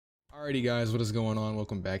Alrighty guys, what is going on?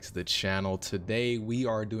 Welcome back to the channel. Today we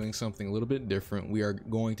are doing something a little bit different. We are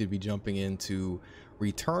going to be jumping into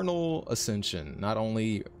Returnal Ascension. Not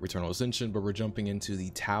only Returnal Ascension, but we're jumping into the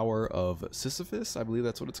Tower of Sisyphus. I believe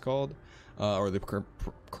that's what it's called, or the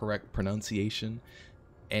correct pronunciation.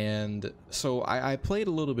 And so I played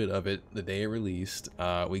a little bit of it the day it released.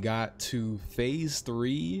 We got to phase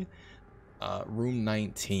 3, room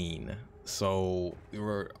 19. So we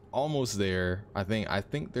were almost there. I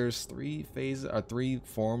think there's three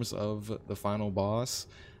forms of the final boss.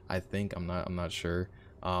 I'm not sure.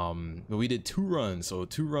 But we did 2 runs. So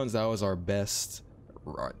 2 runs, that was our best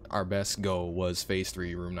go was phase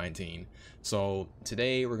 3, room 19. So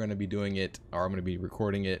today we're going to be doing it, or I'm going to be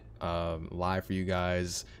recording it live for you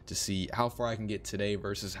guys to see how far I can get today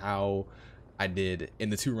versus how I did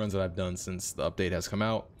in the 2 runs that I've done since the update has come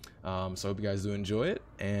out. So I hope you guys do enjoy it,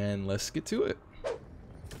 and let's get to it.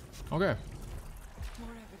 Okay.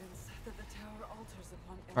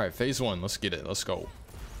 All right, phase 1. Let's get it. Let's go.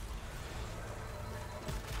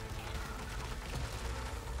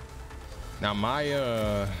 Now my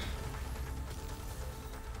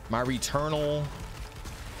Returnal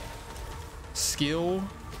skill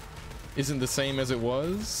isn't the same as it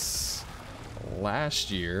was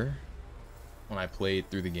last year when I played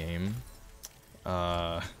through the game. You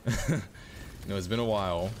know, it's been a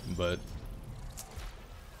while, but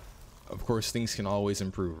of course things can always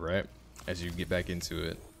improve, right, as you get back into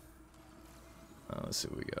it. Let's see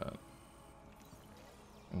what we got.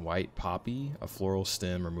 White poppy, a floral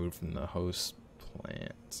stem removed from the host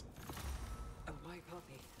plant. A white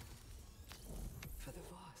poppy for the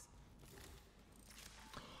boss.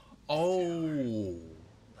 Oh,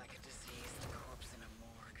 Like a diseased corpse in a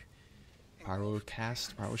morgue.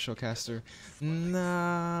 pyro shell caster.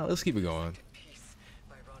 Nah, let's keep it going.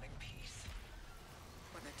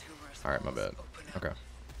 All right, my bad. Okay,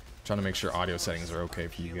 trying to make sure audio settings are okay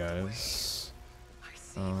for you guys.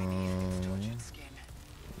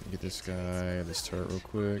 Get this guy, this turret real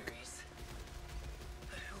quick.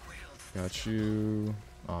 Got you.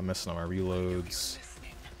 Oh, I'm messing up my reloads.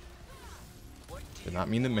 Did not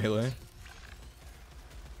mean the melee.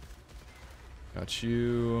 Got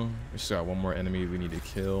you. We still got one more enemy we need to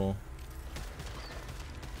kill.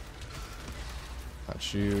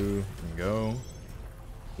 Got you. And go.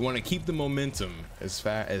 We want to keep the momentum as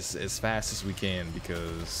fast as we can,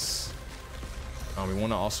 because we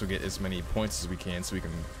want to also get as many points as we can so we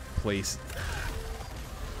can place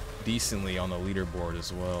decently on the leaderboard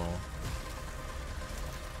as well.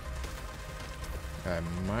 Guy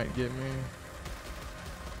might get me.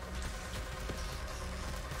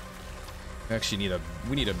 Actually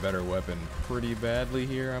we need a better weapon pretty badly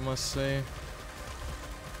here, I must say.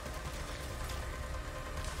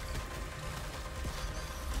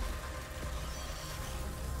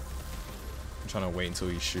 I'm trying to wait until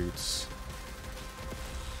he shoots.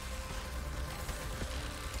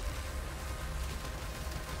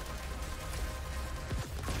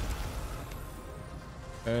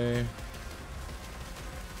 Okay.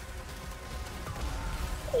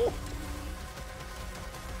 Oh.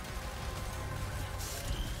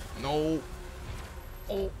 No.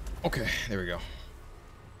 Oh. Okay, there we go.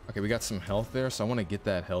 Okay, we got some health there, so I want to get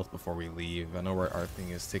that health before we leave. I know where our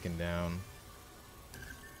thing is ticking down.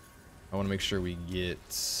 I want to make sure we get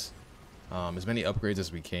as many upgrades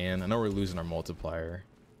as we can. I know we're losing our multiplier.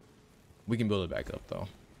 We can build it back up though.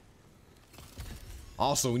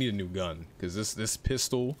 Also, we need a new gun, because this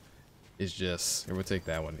pistol is just... Here, we'll take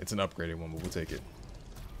that one. It's an upgraded one, but we'll take it.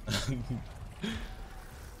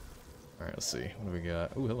 Alright, let's see. What do we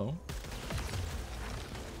got? Oh, hello.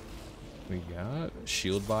 We got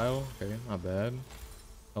shield vial. Okay, not bad.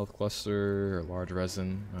 Health cluster, large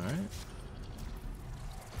resin. Alright.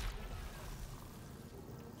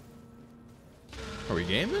 Are we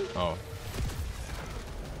gaming? Oh.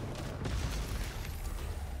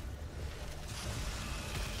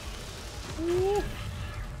 Ooh.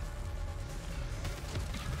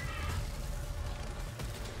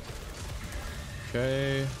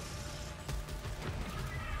 Okay.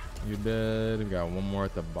 You're dead. We got one more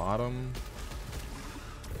at the bottom.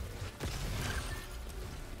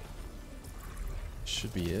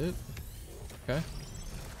 Should be it. Okay.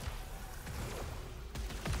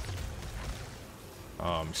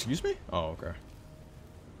 Excuse me? Oh, okay.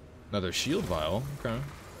 Another shield vial. Okay.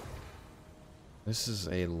 This is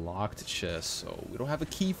a locked chest, so we don't have a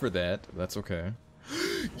key for that. But that's okay.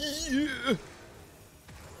 Yeah.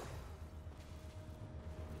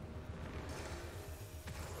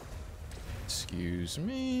 Excuse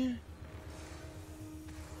me.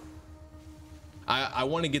 I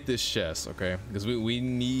want to get this chest, okay? Because we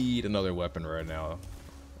need another weapon right now.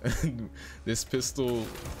 This pistol,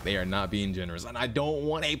 they are not being generous, and I don't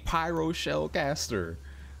want a pyro shell caster.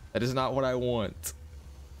 That is not what I want.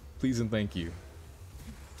 Please and thank you.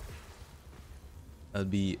 That'd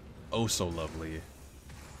be oh so lovely.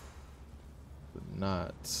 Would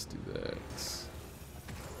not do that.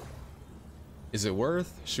 Is it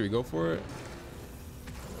worth? Should we go for it?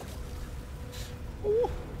 Ooh.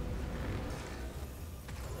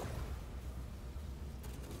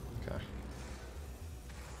 Okay.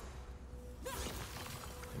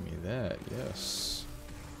 Give me that, yes.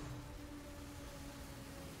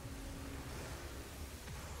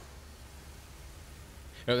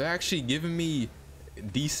 Now, they're actually giving me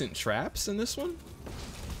decent traps in this one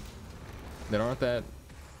that aren't that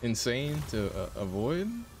insane to avoid.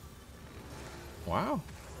 Wow.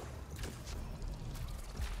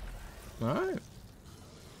 All right.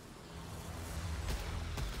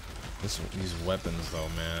 These weapons though,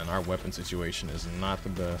 man, our weapon situation is not the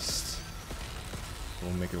best.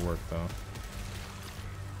 We'll make it work though.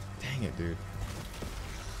 Dang it, dude.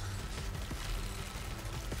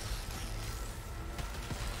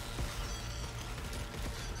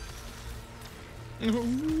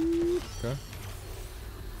 Okay.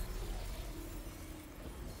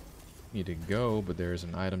 Need to go, but there's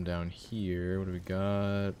an item down here. What do we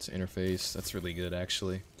got? Interface. That's really good,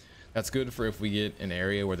 actually. That's good for if we get an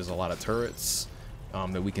area where there's a lot of turrets,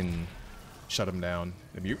 that we can shut them down.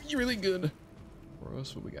 It'd be really good. Where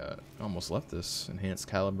else? What we got? I almost left this. Enhanced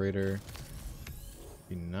calibrator.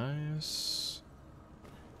 Be nice.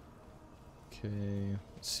 Okay.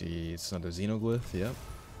 Let's see. It's another xenoglyph. Yep.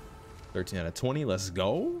 13 out of 20. Let's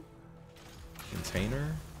go.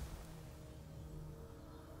 Container.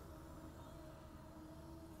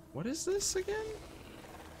 What is this again?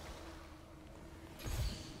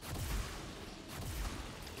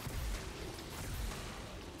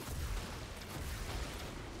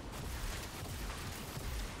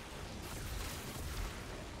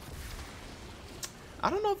 I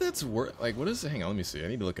don't know if that's worth, like, what is it? Hang on, let me see. I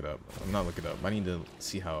need to look it up. I'm not looking it up. I need to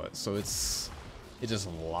see how it, so it just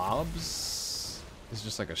lobs. It's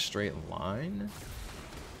just like a straight line.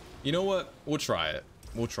 You know what? We'll try it.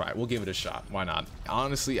 We'll try it. We'll give it a shot. Why not?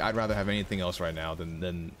 Honestly, I'd rather have anything else right now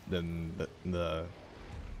than the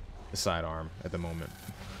sidearm at the moment.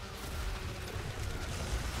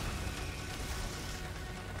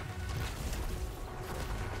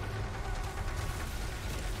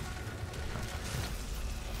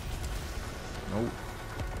 Nope.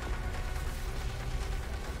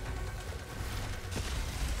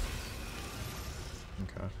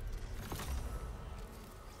 Okay.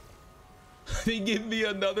 They give me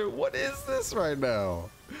another. What is this right now?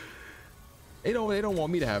 They don't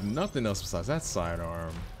want me to have nothing else besides that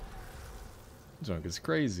sidearm. Junk is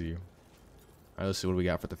crazy. All right, let's see what we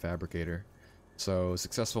got for the fabricator. So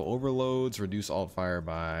successful overloads reduce alt fire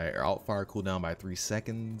cooldown by 3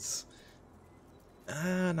 seconds.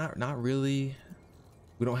 Not really.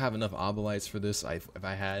 We don't have enough obolites for this. If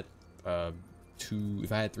I had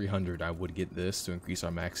 300, I would get this to increase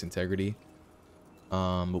our max integrity.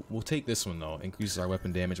 But we'll take this one though. Increases our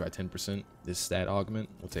weapon damage by 10%. This stat augment,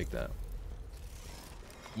 we'll take that.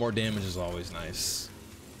 More damage is always nice.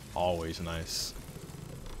 Always nice.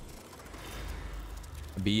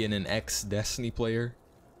 Being an ex-Destiny player,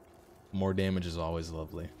 more damage is always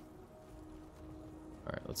lovely.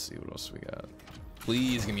 All right, let's see what else we got.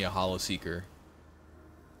 Please give me a Hollow Seeker.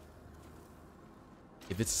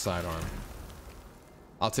 If it's a sidearm,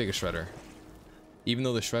 I'll take a Shredder. Even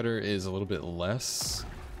though the Shredder is a little bit less,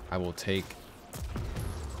 I will take...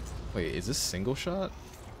 Wait, is this single shot?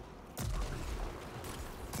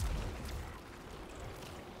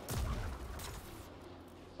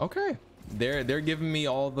 Okay. They're giving me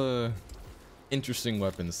all the interesting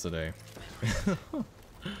weapons today.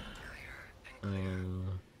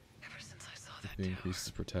 If it increases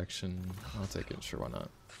protection, I'll take it. Sure, why not?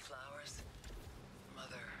 The flowers,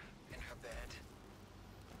 mother in her bed,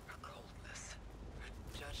 her coldness, her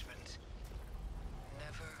judgment,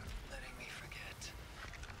 never letting me forget.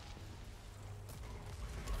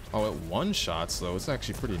 Oh, it one-shots though. It's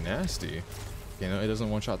actually pretty nasty. You know, it doesn't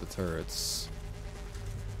one-shot the turrets.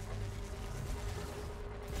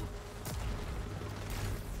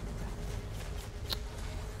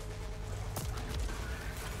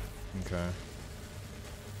 Okay.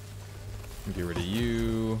 Get rid of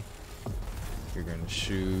you. You're gonna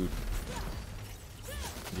shoot.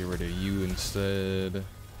 Get rid of you instead. Let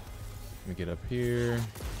me get up here.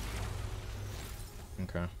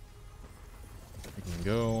 Okay. We can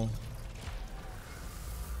go.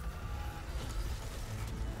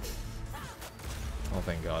 Oh,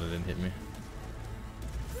 thank God it didn't hit me.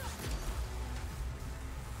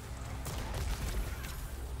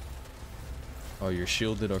 Oh, you're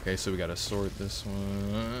shielded. Okay, so we gotta sort this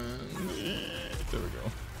one. There we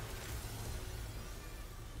go.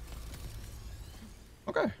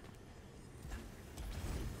 Okay.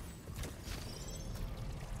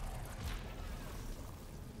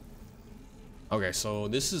 Okay, so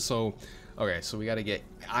this is okay, so we gotta get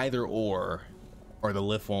either or the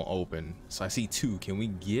lift won't open. So I see 2. Can we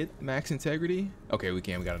get max integrity? Okay, we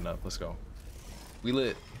can. We got enough. Let's go. We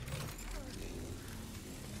lit.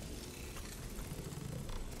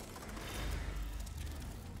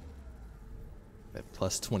 At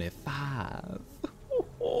plus 25.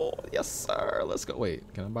 Oh, yes, sir. Let's go. Wait,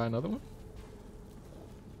 can I buy another one?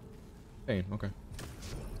 Hey, okay.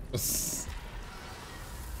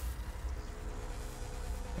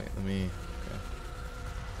 Wait, let me. Okay.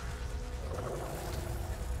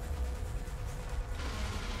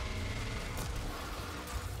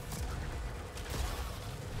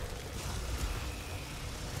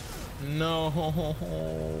 No.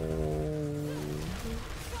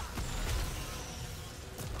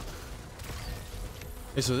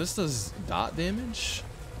 Hey, so this does dot damage?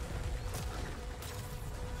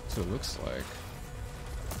 That's what it looks like.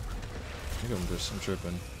 I think I'm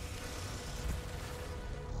tripping.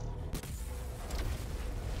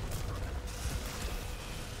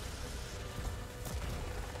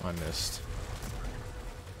 I missed.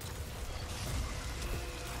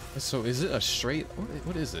 So is it a straight,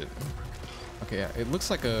 what is it? Okay, yeah, it looks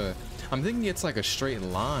like a, I'm thinking it's like a straight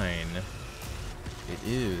line. It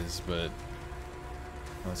is, but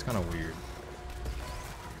oh, it's kind of weird.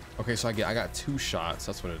 Okay, so I got 2 shots.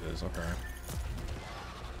 That's what it is. Okay.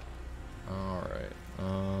 All right.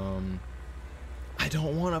 I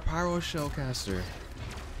don't want a pyro shellcaster.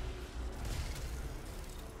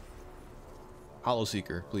 Hollow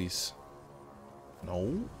Seeker, please.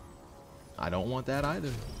 No, I don't want that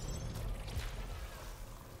either.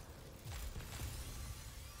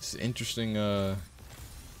 This is interesting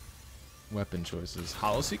weapon choices.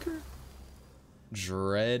 Hollow Seeker?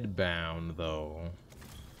 Dreadbound though.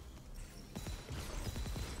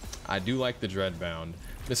 I do like the Dreadbound.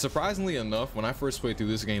 But surprisingly enough, when I first played through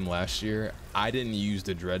this game last year, I didn't use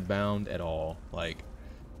the Dreadbound at all. Like,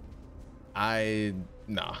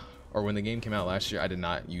 nah. Or when the game came out last year, I did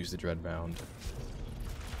not use the Dreadbound.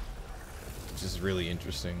 Which is really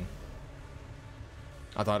interesting.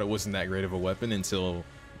 I thought it wasn't that great of a weapon until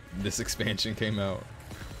this expansion came out.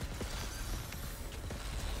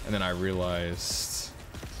 And then I realized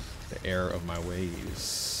the error of my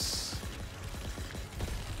ways.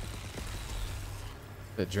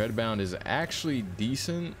 The Dreadbound is actually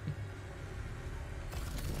decent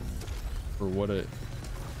for what it...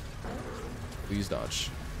 Please dodge.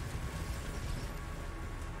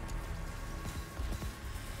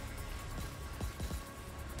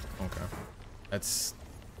 Okay. That's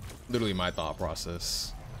literally my thought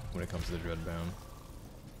process when it comes to the Dreadbound.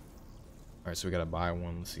 Alright, so we gotta buy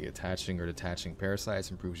one. Let's see, attaching or detaching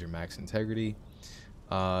parasites improves your max integrity.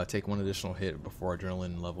 Take 1 additional hit before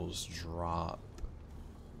adrenaline levels drop.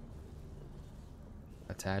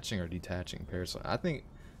 Attaching or detaching parasite. I think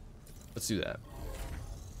let's do that.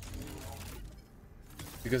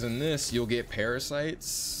 Because in this you'll get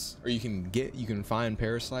parasites, or you can find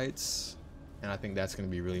parasites, and I think that's gonna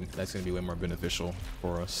be way more beneficial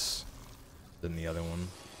for us than the other one.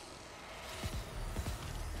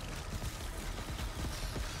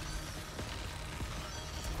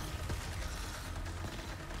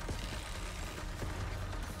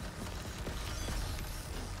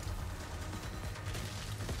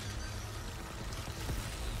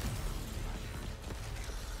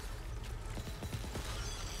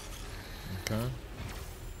 Okay.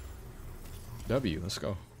 W, let's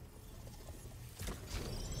go.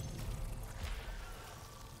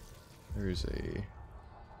 There's a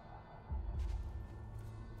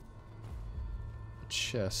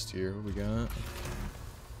chest here. What we got?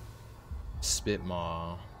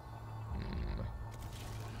 Spitmaw.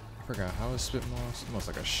 I forgot, how is Spitmaw? It's almost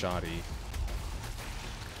like a shoddy.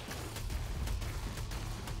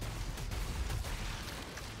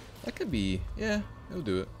 That could be, yeah, it'll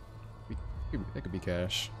do it. That could be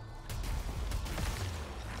cash.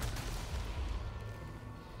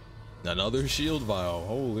 Another shield vial.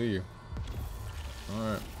 Holy.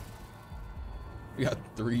 Alright. We got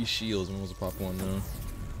 3 shields. I'm supposed to pop one now.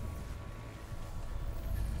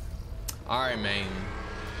 Alright, man.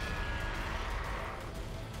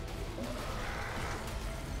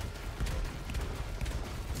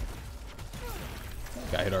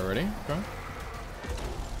 Got hit already? Okay.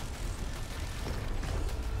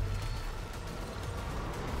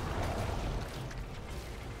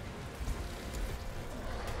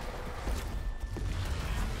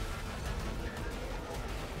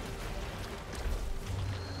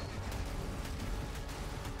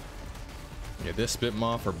 Okay, this spit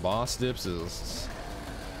moth for boss dips is...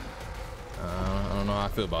 I don't know how I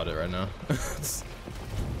feel about it right now.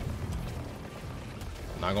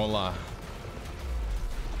 Not gonna lie.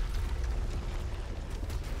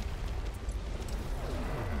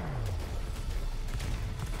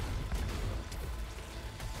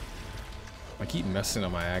 I keep messing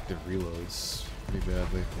up my active reloads pretty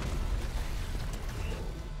badly.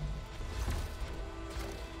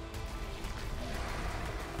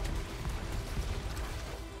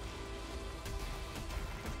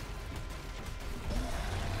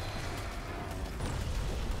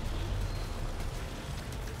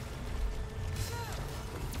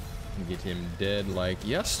 Get him dead like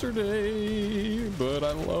yesterday, but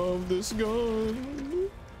I love this gun.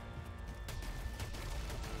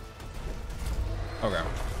 Okay.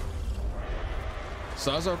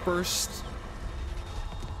 So that's our first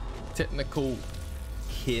technical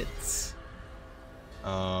hit.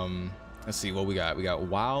 Let's see what we got. We got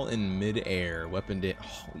while in midair, weapon damage.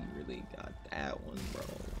 Oh, we really got that one,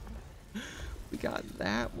 bro. We got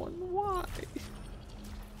that one. Why?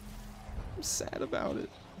 I'm sad about it.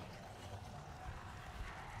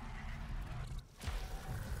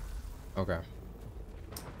 Okay.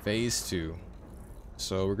 Phase 2.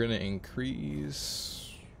 So we're gonna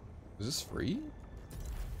increase. Is this free?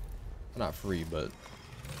 Not free, but it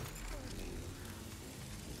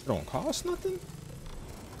don't cost nothing.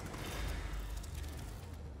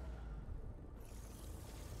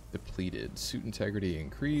 Depleted. Suit integrity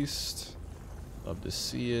increased. Love to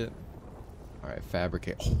see it. All right,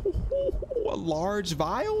 fabricate. Oh, a large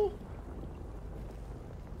vial.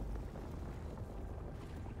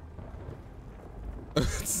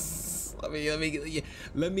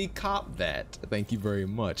 let me cop that. Thank you very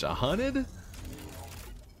much. 100.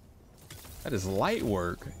 That is light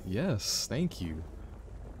work. Yes, thank you.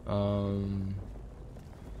 I'm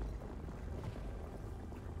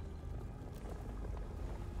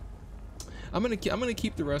gonna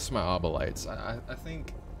keep the rest of my obolites. I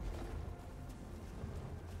think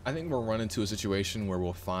we'll run into a situation where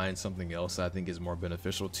we'll find something else that I think is more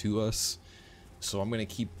beneficial to us. So I'm gonna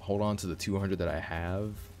hold on to the 200 that I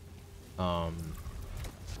have.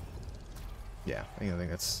 Yeah, I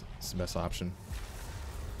think that's the best option.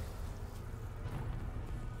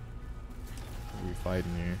 What are we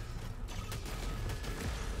fighting here?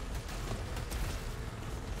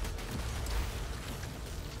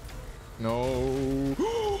 No.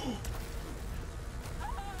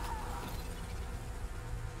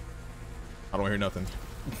 I don't hear nothing.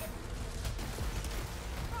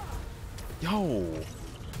 Yo.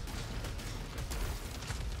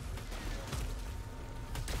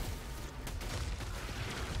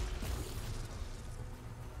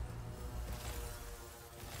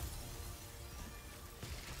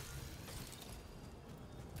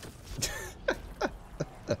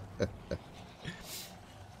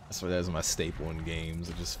 That's my staple in games.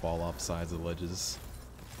 I just fall off sides of ledges.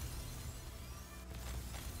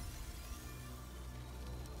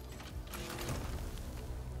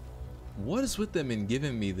 What is with them in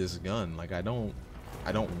giving me this gun? Like I don't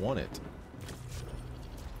want it.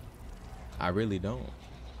 I really don't.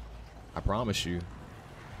 I promise you.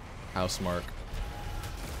 Housemark.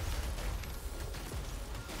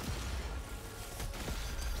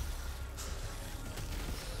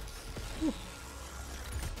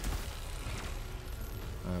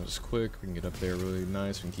 That was quick. We can get up there really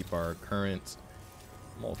nice. We can keep our current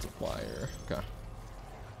multiplier. Okay.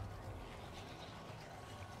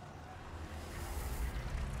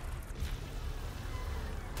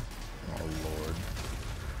 Oh Lord.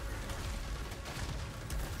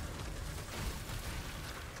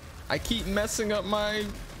 I keep messing up my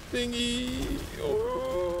thingy.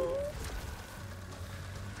 Oh.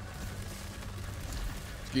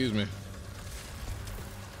 Excuse me.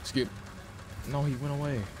 Excuse. No, he went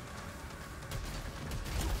away.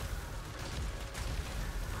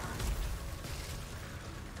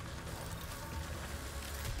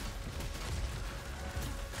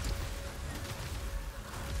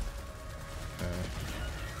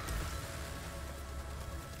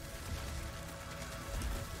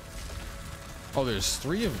 Oh, there's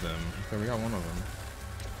 3 of them. Okay, we got one of them.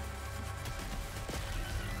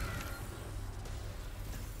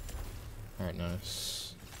 All right,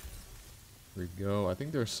 nice. Here we go. I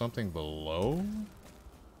think there's something below.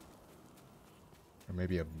 Or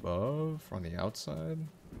maybe above, on the outside.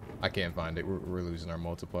 I can't find it. We're losing our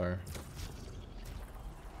multiplier.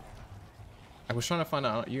 I was trying to find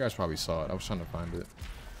out. You guys probably saw it. I was trying to find it.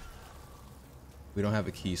 We don't have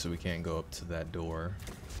a key, so we can't go up to that door.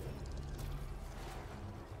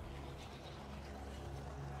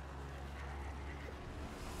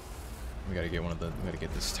 We gotta get we gotta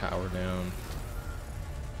get this tower down.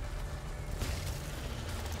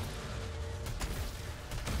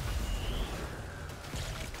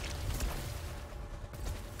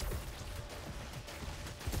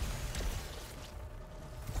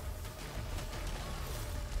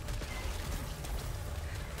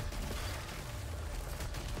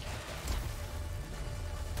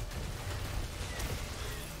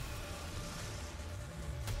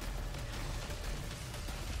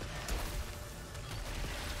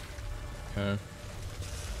 Okay.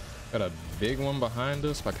 Got a big one behind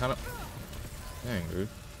us, but kind of... Dang, dude.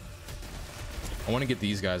 I want to get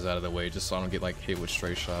these guys out of the way just so I don't get like hit with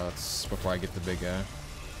stray shots before I get the big guy.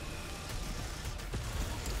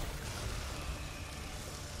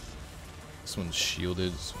 This one's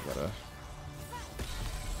shielded, so we gotta...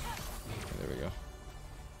 Okay, there we go.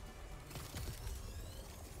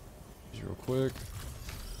 Just real quick.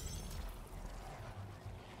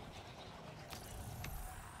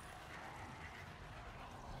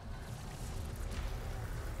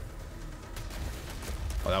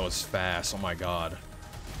 Oh, that was fast. Oh my god.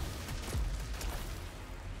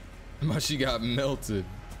 How much he got melted.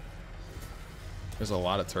 There's a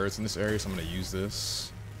lot of turrets in this area, so I'm gonna use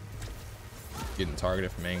this. Getting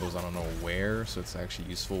targeted from angles I don't know where, so it's actually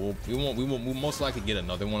useful. We'll most likely get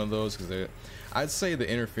another one of those because I'd say the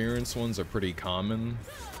interference ones are pretty common.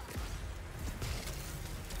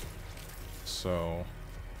 So,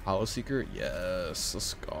 Hollow Seeker, yes,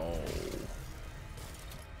 let's go.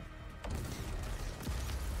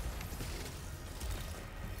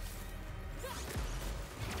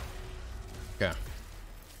 Okay.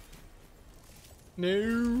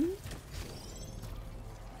 No.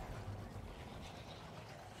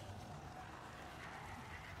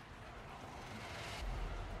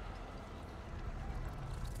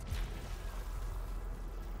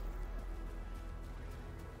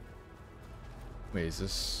 Wait, is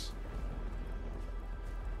this...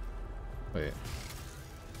 Wait.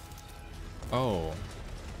 Oh.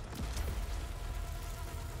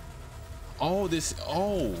 Oh, this...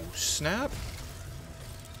 Oh, snap.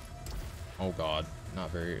 Oh, God. Not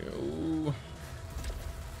very... Ooh.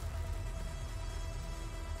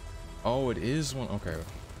 Oh, it is one... Okay.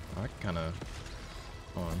 I kind of...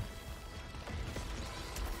 Hold on.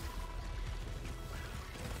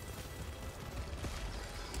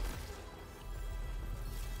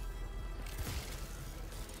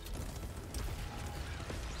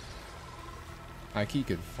 He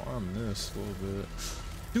could farm this a little bit.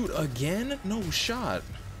 Dude, again? No shot.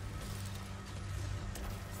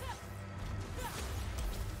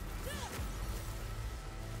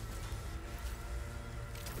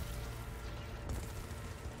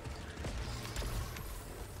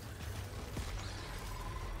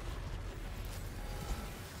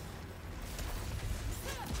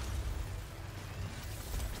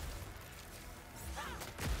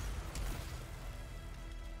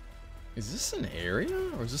 Is this an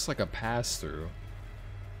area or is this like a pass through?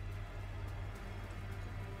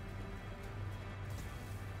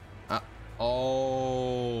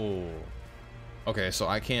 Oh. Okay, so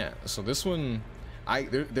I can't. So this one,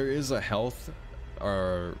 there is a health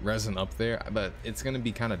or resin up there, but it's gonna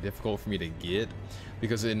be kind of difficult for me to get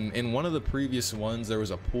because in one of the previous ones there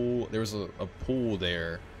was a pool. There was a pool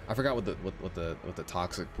there. I forgot what the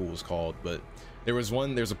toxic pool is called, but there's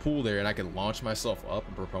a pool there and I could launch myself up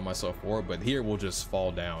and propel myself forward, but here we'll just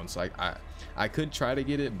fall down. So I could try to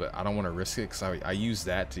get it, but I don't want to risk it because I used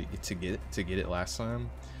that to get it last time,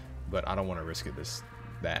 but I don't want to risk it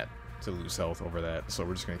to lose health over that. So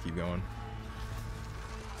we're just gonna keep going.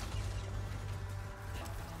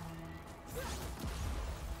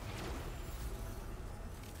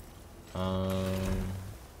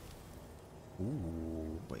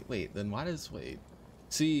 Ooh, wait, then why does,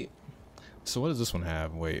 see, so what does this one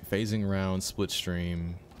have? Wait, phasing round, split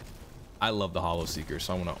stream. I love the Hollow Seeker,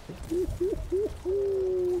 so I want to,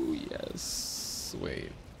 yes,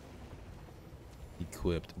 wait.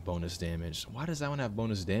 Equipped, bonus damage. Why does that one have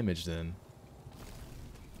bonus damage then?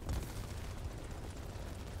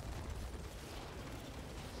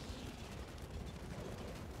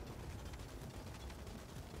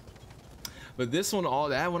 But this one,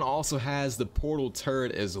 that one also has the portal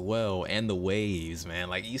turret as well, and the waves, man.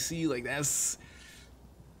 Like you see, like that's,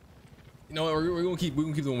 you know what, we're gonna keep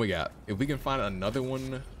the one we got. If we can find another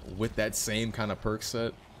one with that same kind of perk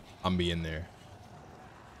set, I'm be in there.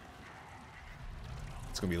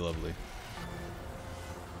 It's gonna be lovely.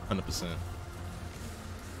 100%.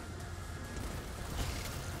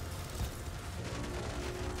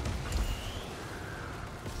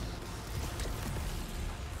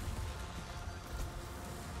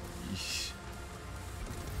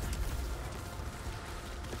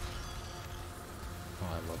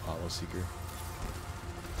 Seeker.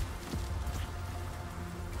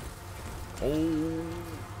 Oh.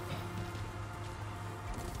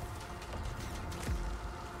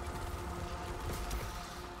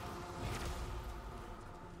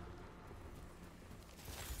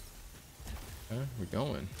 Okay, we're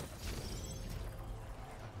going.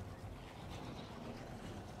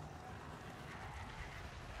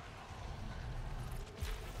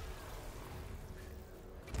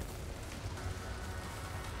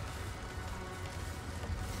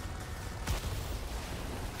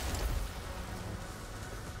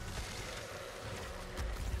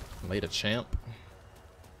 Later, champ.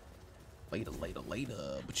 Later.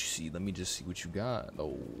 But you see, let me just see what you got.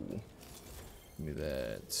 Oh, give me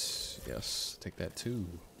that. Yes, take that too.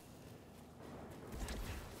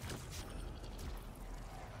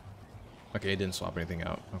 Okay, it didn't swap anything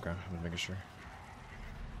out. Okay, I'm making sure.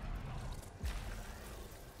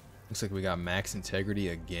 Looks like we got max integrity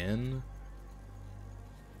again.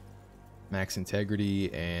 Max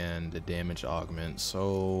integrity and the damage augment.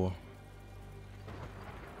 So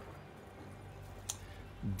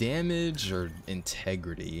damage or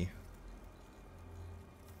integrity?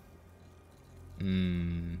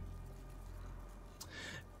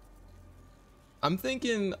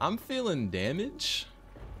 I'm feeling damage,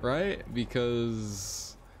 right?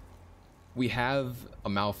 Because we have a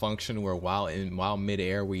malfunction where while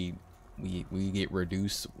midair we get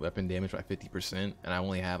reduced weapon damage by 50%, and I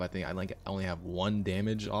only have one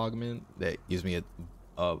damage augment that gives me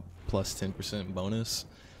a plus 10% bonus.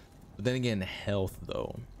 But then again, health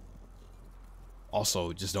though.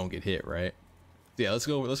 Also, just don't get hit, right? Yeah, let's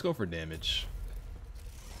go for damage.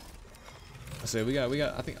 I say we got.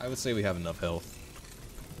 I would say we have enough health.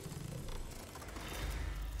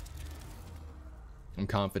 I'm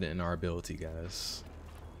confident in our ability, guys.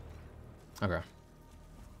 Okay.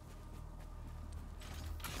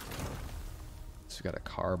 So we got a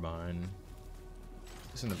carbine.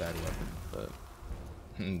 This isn't a bad weapon, but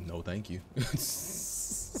no, thank you.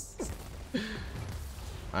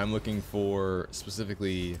 I'm looking for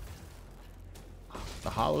specifically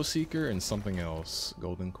the Hollow Seeker and something else.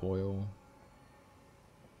 Golden Coil.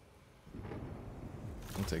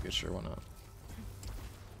 I'll take it, sure, why not?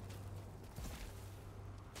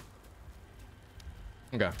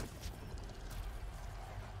 Okay.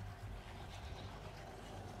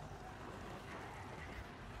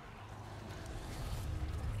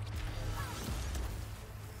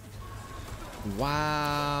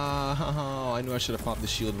 Wow, I knew I should have popped the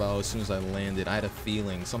shield valve as soon as I landed. I had a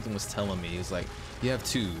feeling something was telling me. It's like, you have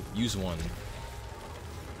two, use one.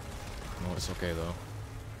 No, it's okay though.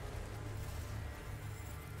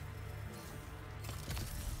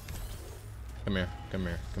 Come here, come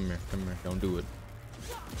here, come here, come here. Don't do it.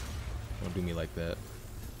 Don't do me like that.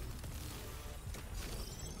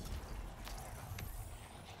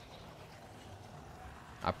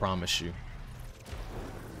 I promise you.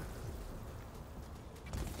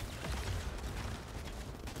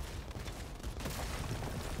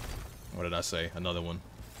 What did I say? Another one.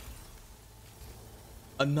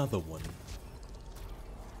 Another one.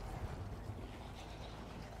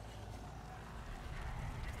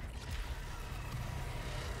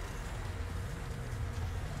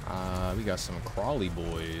 We got some crawly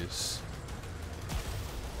boys.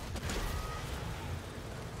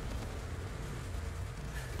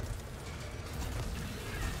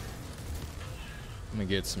 I'm gonna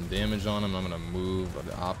get some damage on him. I'm gonna move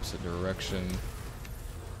the opposite direction.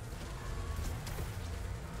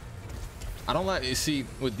 I don't like, you see,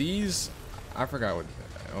 with these, I forgot what,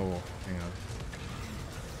 oh, hang on.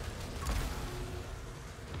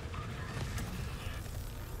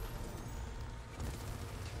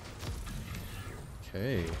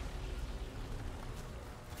 Okay.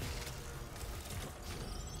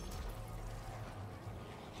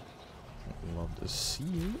 Love to see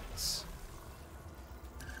it.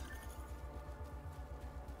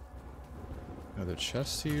 Another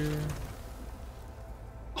chest here.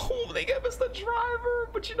 Oh, they gave us the driver,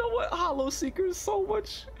 but you know what? Hollow Seeker is so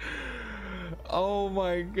much. Oh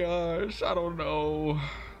my gosh, I don't know.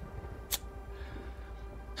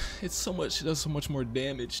 It's so much, it does so much more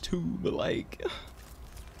damage too, but like.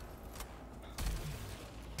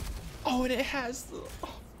 Oh, and it has the.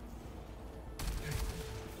 Oh.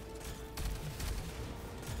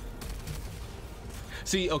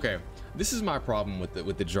 See, okay, this is my problem with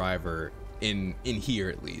the driver in here,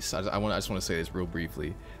 at least. I just want to say this real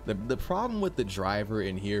briefly. The problem with the driver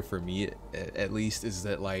in here for me, at least, is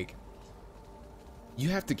that like you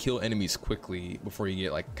have to kill enemies quickly before you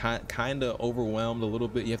get like kind of overwhelmed a little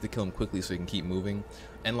bit. You have to kill them quickly so you can keep moving.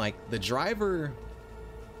 And like the driver,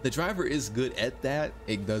 The driver is good at that.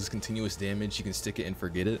 It does continuous damage. You can stick it and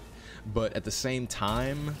forget it. But at the same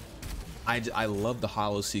time, I love the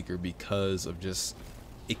Hollow Seeker because of just,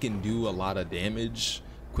 it can do a lot of damage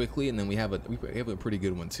quickly, and then we have a pretty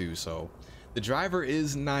good one too. So the driver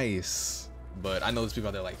is nice, but I know there's people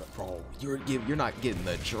out there like, bro, you're not getting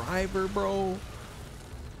the driver, bro.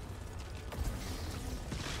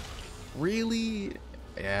 Really?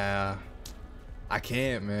 Yeah, I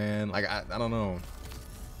can't, man. Like I don't know.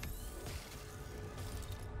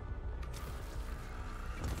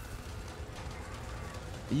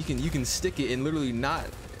 You can stick it and literally not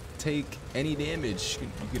take any damage.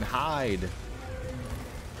 You can hide.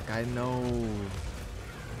 Like, I know.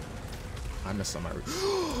 I messed up my.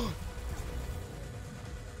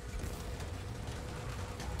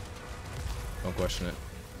 Don't question it.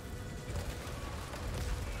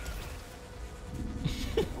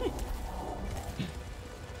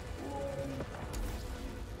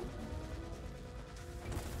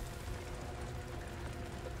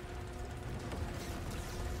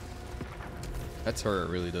 That turret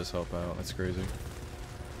really does help out. That's crazy.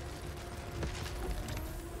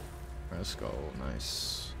 Right, let's go.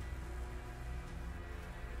 Nice.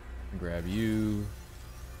 Grab you.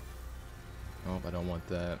 Nope, I don't want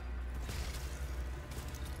that.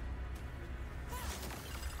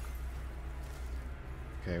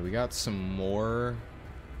 Okay, we got some more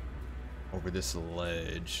over this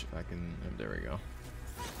ledge. I can. Oh, there we go.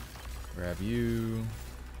 Grab you.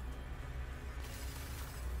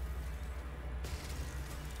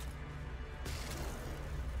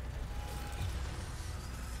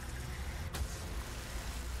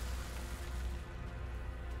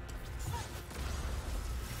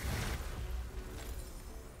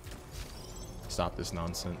 Stop this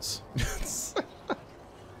nonsense.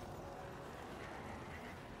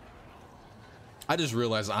 I just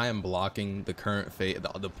realized I am blocking the current fate,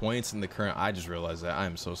 the points in the current. I just realized that. I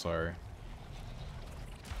am so sorry.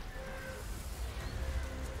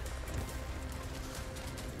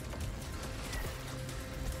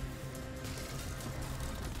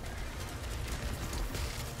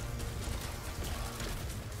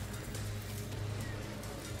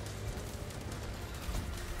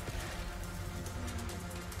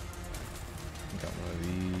 Got one of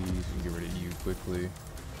these. We can get rid of you quickly.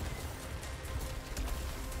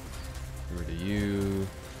 Get rid of you.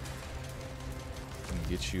 And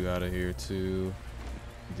get you out of here too.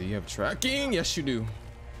 Do you have tracking? Yes, you do.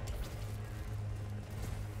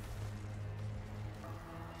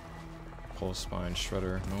 Pulse spine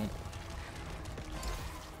shredder. Nope.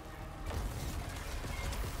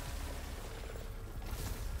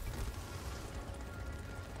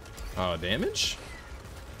 Oh, damage?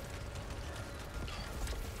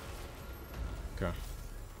 Okay.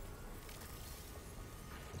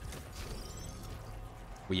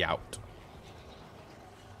 We out.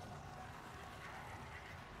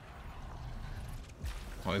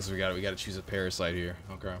 Oh, this we got to choose a parasite here.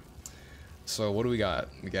 Okay. So what do we got?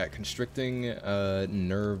 We got constricting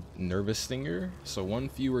nervous stinger. So one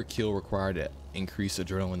fewer kill required to increase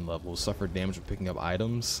adrenaline levels. Suffer damage from picking up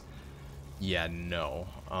items. Yeah, no.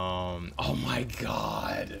 Oh my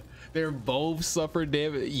god. They're both suffer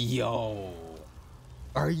damage. Yo.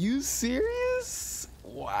 Are you serious?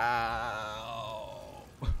 Wow.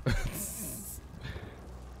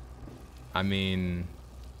 I mean,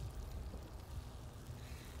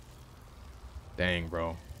 dang,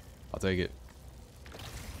 bro. I'll take it.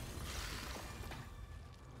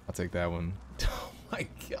 I'll take that one. Oh my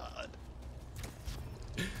god.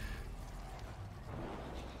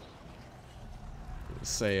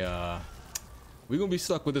 Say, we're gonna be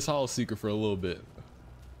stuck with this Hollow Seeker for a little bit.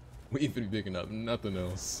 We ain't gonna be picking up nothing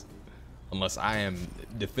else. Unless I am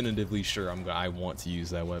definitively sure I want to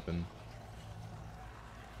use that weapon.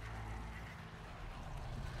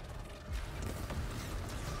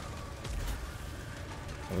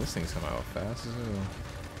 Oh, this thing's coming out fast as hell.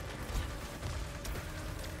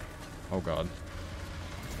 Oh god.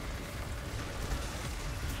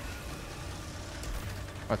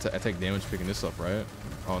 I take damage picking this up, right?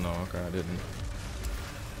 Oh no, okay, I didn't.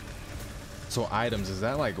 So items, is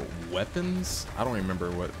that like weapons? I don't remember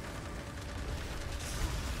what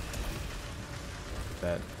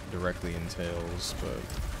that directly entails, but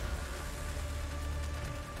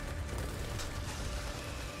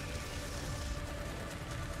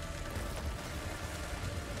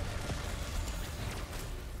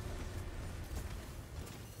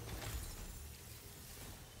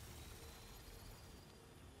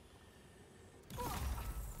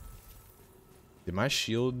did my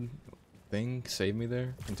shield thing save me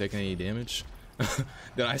there from taking any damage?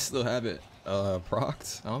 Did I still have it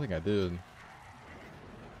procced? I don't think I did.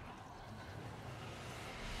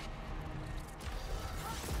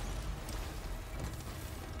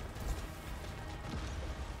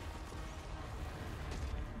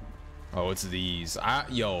 Oh, it's these.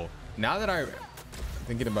 Yo, now that I'm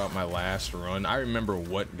thinking about my last run, I remember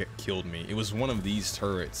what killed me. It was one of these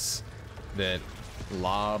turrets that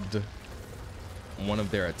lobbed one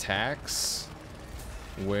of their attacks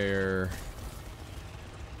where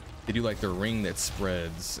they do like the ring that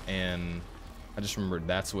spreads, and I just remembered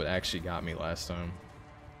that's what actually got me last time.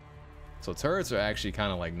 So turrets are actually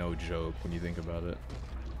kind of like no joke when you think about it.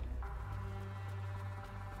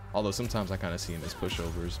 Although sometimes I kind of see them as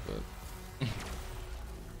pushovers, but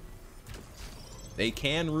they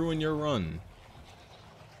can ruin your run.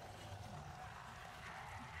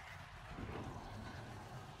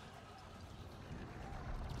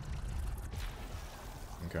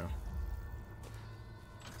 Okay.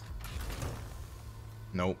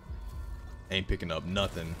 Nope. Ain't picking up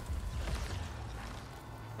nothing.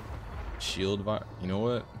 Shield vi- you know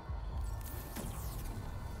what?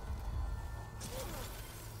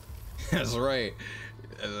 That's right.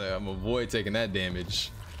 I'm avoid taking that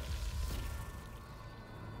damage.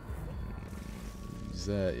 Use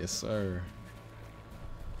that, yes sir.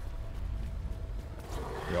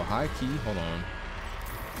 Yo, high key, hold on.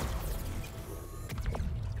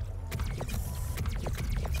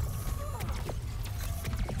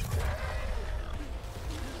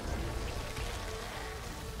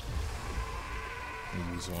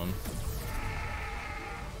 Use one.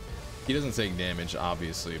 He doesn't take damage,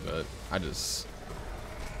 obviously, but I just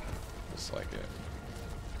like it.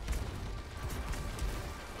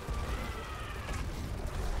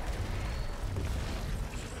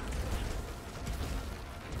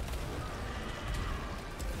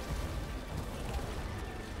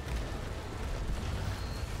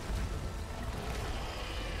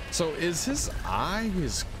 So is his eye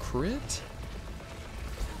his crit?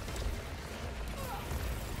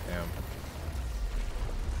 Damn.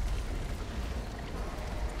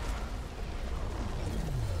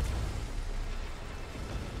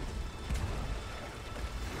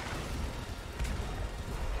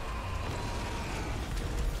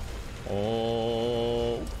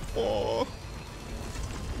 Oh, oh.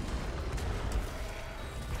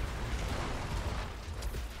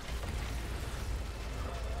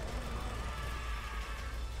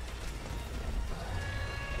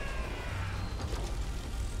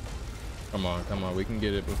 Come on, we can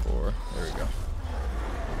get it before. There we go.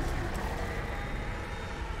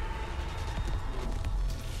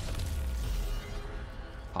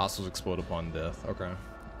 Hostiles explode upon death. Okay.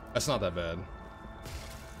 That's not that bad.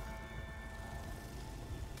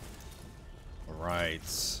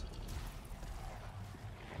 Alright.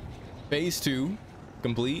 Phase 2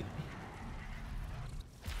 complete.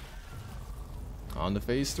 On to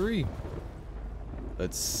phase 3.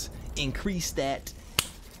 Let's increase that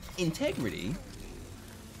integrity.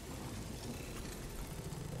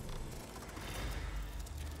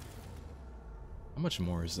 How much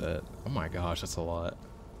more is that? Oh my gosh, that's a lot.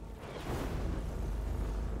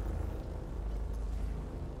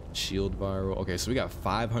 Shield viral. Okay, so we got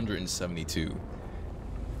 572.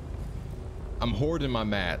 I'm hoarding my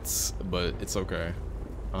mats, but it's okay.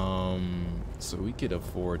 So we could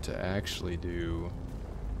afford to actually do.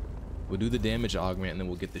 We'll do the damage augment, and then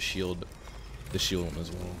we'll get the shield one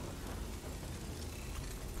as well.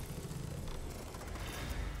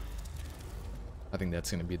 I think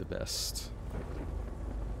that's gonna be the best.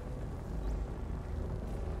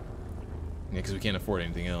 Yeah, because we can't afford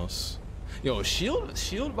anything else. Yo, shield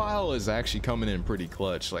vial is actually coming in pretty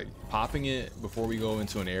clutch. Like popping it before we go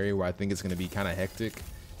into an area where I think it's gonna be kind of hectic.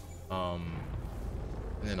 And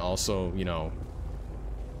then also, you know,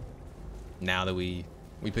 now that we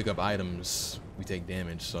pick up items, we take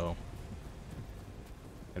damage, so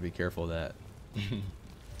gotta be careful of that.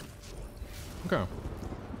 Okay.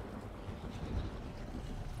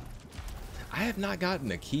 I have not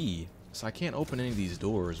gotten a key, so I can't open any of these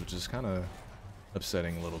doors, which is kind of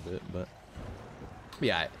upsetting a little bit, but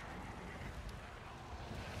yeah.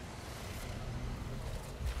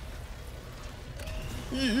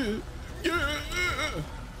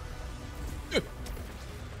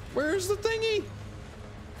 Where's the thingy?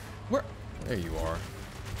 Where? There you are.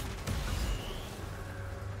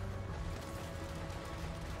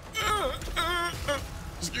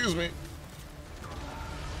 Excuse me.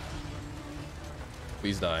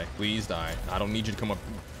 Please die. Please die. I don't need you to come up.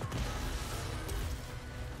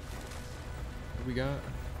 What do we got?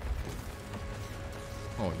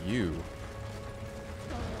 Oh, you.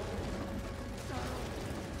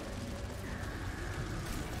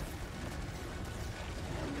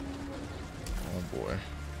 Oh, boy.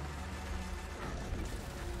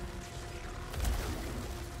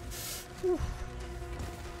 Whew.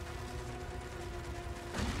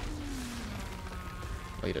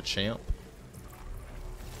 Play the champ.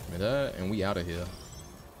 Give me that, and we out of here.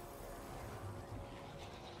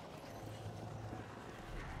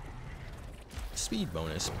 Speed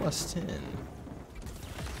bonus plus 10.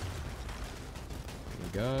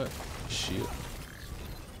 We got shield.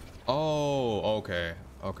 Oh, okay,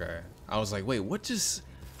 okay. I was like, wait, what just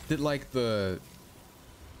did like the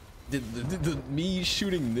me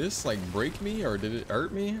shooting this like break me, or did it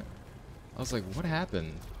hurt me? I was like, what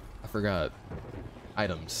happened? I forgot.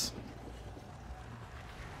 Items.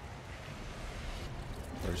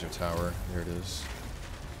 Where's your tower? There it is.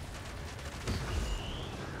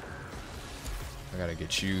 I gotta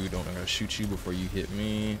get you. I gotta shoot you before you hit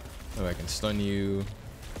me. Oh, I can stun you.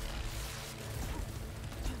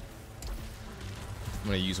 I'm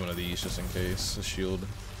gonna use one of these just in case. A shield.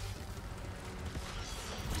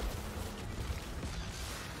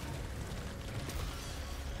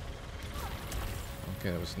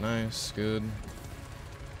 Okay, that was nice. Good.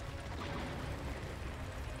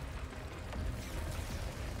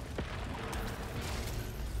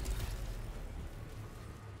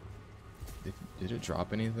 Did it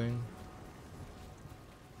drop anything?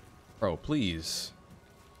 Bro, please.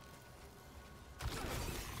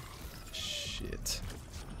 Shit.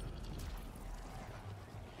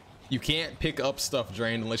 You can't pick up stuff,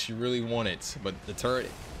 Drained, unless you really want it, but the turret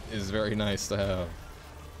is very nice to have.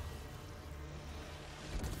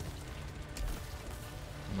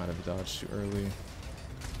 Might have dodged too early.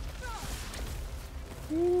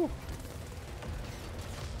 Woo.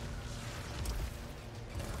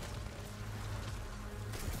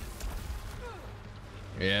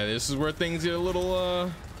 Yeah, this is where things get a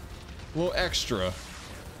little extra.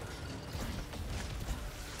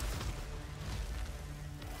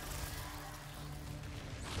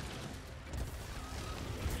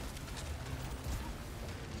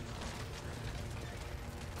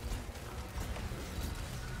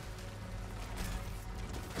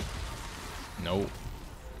 Nope.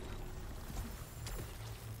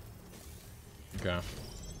 Okay.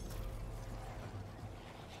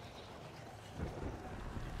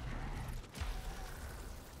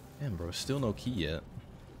 Damn, bro, still no key yet.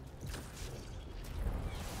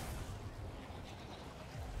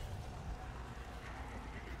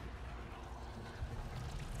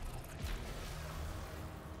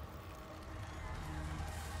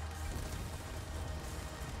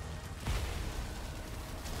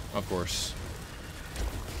 Of course.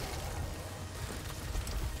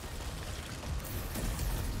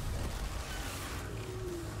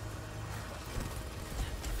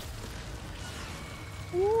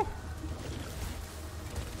 Woo.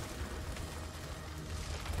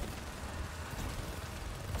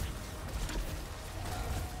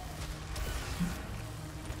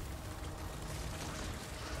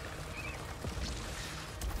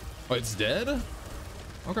 Oh, it's dead?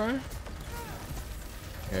 Okay.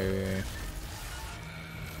 Okay.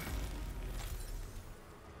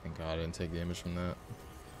 Thank God I didn't take damage from that.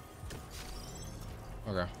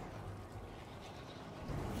 Okay.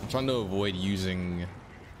 I'm trying to avoid using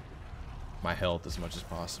my health as much as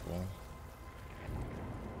possible.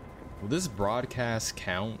 Will this broadcast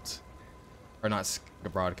count? Or not a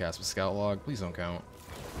broadcast, but scout log? Please don't count.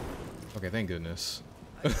 Okay, thank goodness.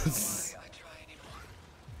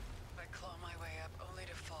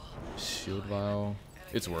 Shield vial.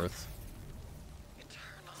 It's worth.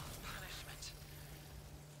 Eternal punishment.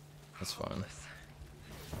 That's fine.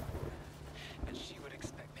 And she would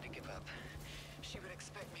expect me to give up. She would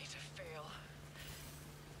expect me to fail.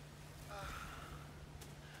 I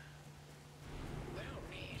don't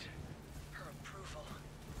need her approval.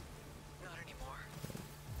 Not anymore.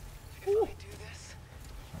 If I do this,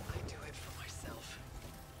 I do it for myself.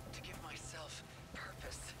 To give myself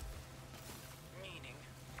purpose. Meaning.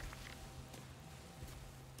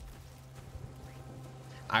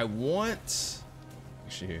 I want.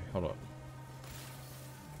 Actually, here, hold up.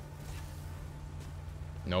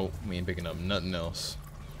 Nope, we ain't picking up nothing else.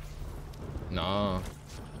 Nah.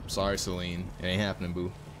 I'm sorry, Celine. It ain't happening,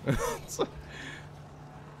 boo. Mm.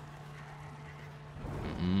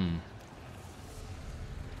 I'm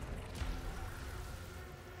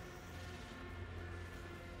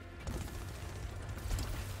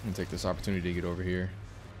gonna take this opportunity to get over here.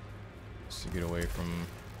 Just to get away from.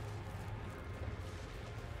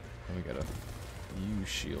 And we gotta use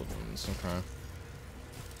shield ones, okay.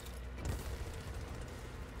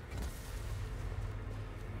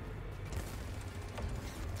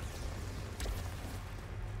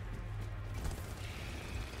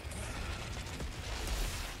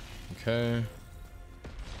 Okay.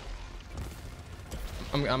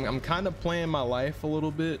 I'm kind of playing my life a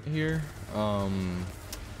little bit here.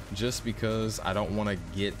 just because I don't want to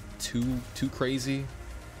get too crazy.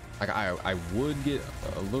 Like I would get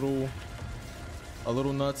a little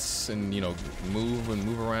nuts and, you know,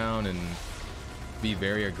 move around and be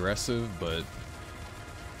very aggressive, but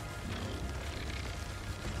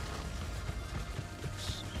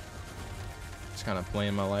just kind of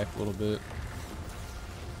playing my life a little bit.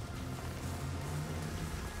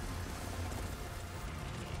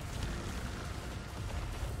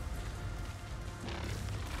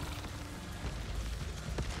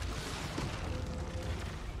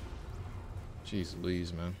 Jeez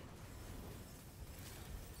Louise, man.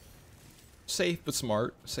 Safe but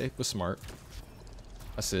smart. Safe but smart.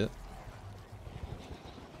 That's it.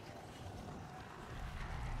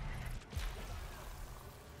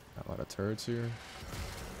 Got a lot of turrets here.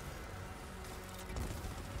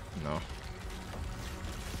 No.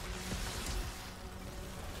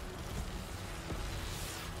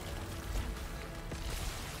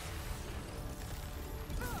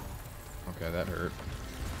 Okay, that hurt.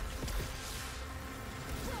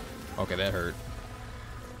 Okay, that hurt.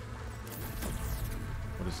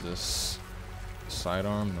 What is this?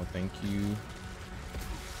 Sidearm? No, thank you.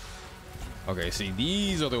 Okay, see,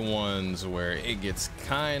 these are the ones where it gets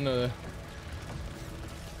kind of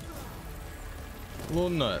a little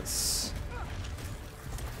nuts.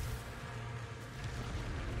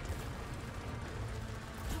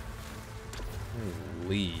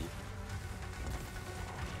 Holy.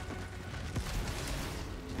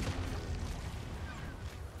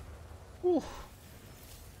 Whew.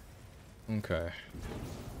 Okay.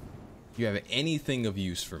 You have anything of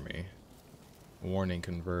use for me? Warning,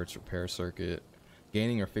 converts, repair circuit,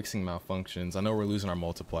 gaining or fixing malfunctions. I know we're losing our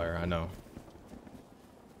multiplier. I know.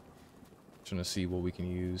 Trying to see what we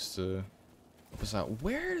can use to help us out.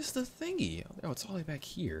 Where is the thingy? Oh, it's all the way back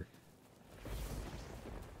here.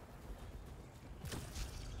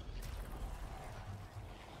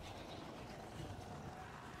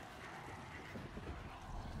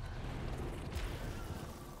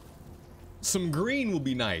 Some green will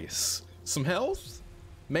be nice. Some health?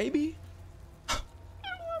 Maybe?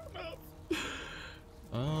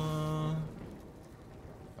 Oh,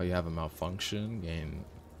 you have a malfunction. Gain.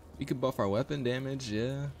 We could buff our weapon damage,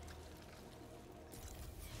 yeah.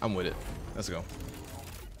 I'm with it. Let's go.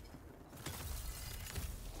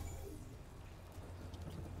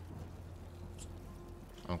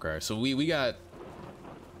 Okay, so we got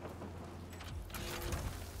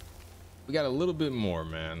a little bit more,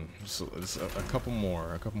 man. So it's a couple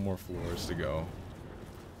more floors to go.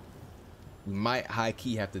 We might high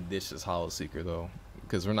key have to ditch this Hollow Seeker though,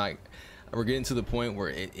 because we're getting to the point where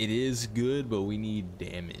it is good, but we need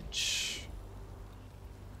damage.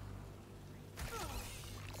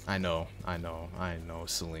 I know,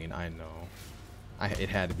 Celine, I know. It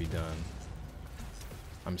had to be done.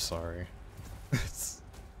 I'm sorry.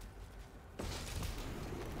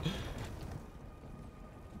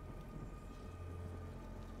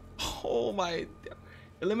 Oh my.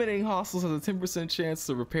 Eliminating hostiles has a 10% chance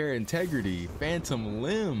to repair integrity. Phantom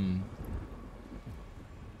limb.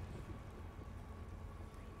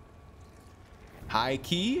 High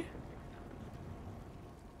key?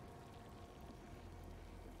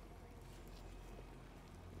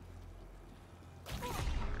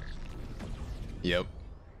 Yep.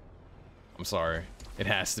 I'm sorry. It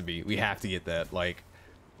has to be. We have to get that. Like,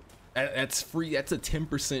 that's free. That's a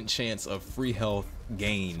 10% chance of free health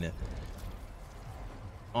gain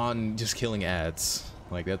on just killing ads.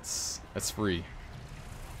 Like, that's free.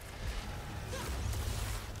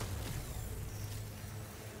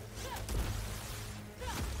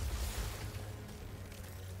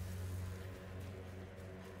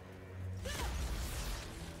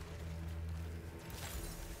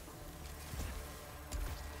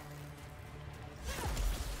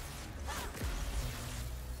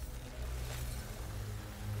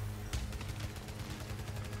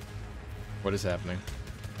 What is happening?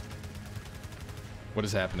 What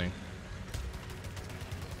is happening?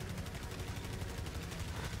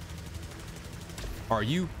 Are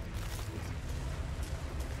you?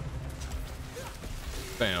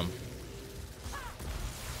 Bam.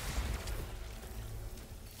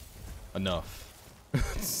 Enough.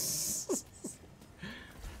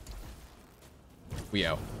 We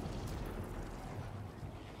out.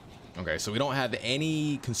 Okay, so we don't have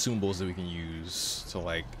any consumables that we can use to,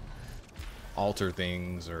 like, alter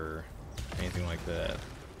things or anything like that.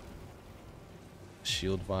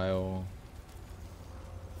 Shield vial.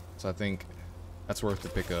 So I think that's worth to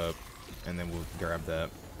pick up, and then we'll grab that.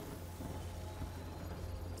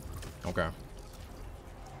 Okay.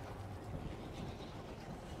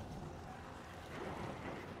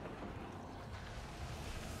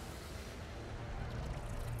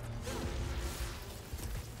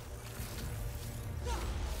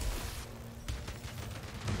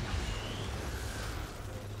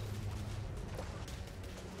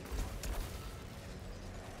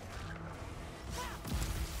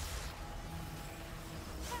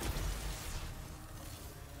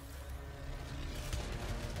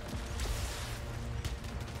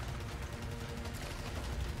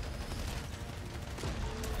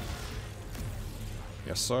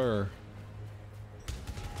 Yes, sir.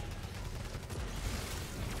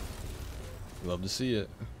 Love to see it.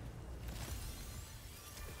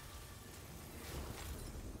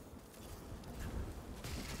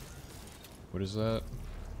 What is that?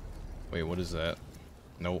 Wait, what is that?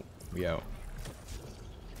 Nope, we out.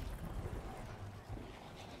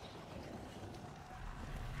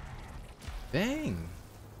 Dang,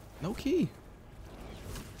 no key.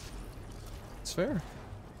 It's fair.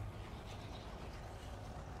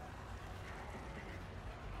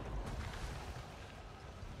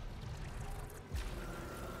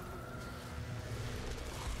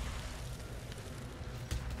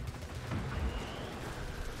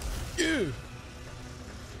 Yeah.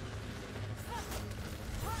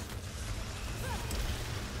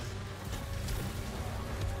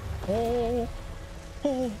 Oh,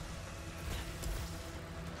 oh.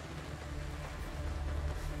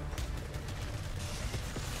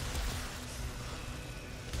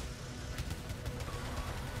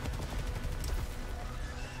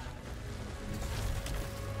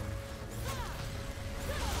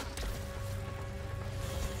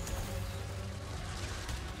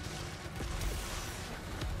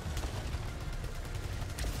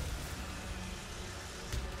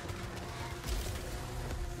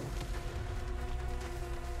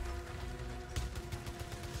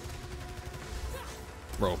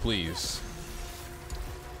 Bro, please.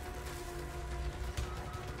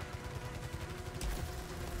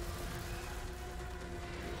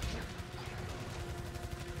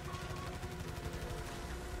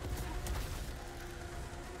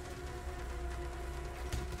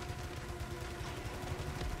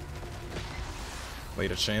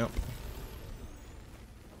 Later, champ.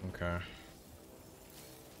 Okay.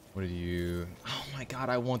 What do you... Oh my god,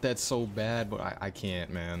 I want that so bad, but I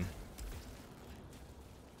can't, man.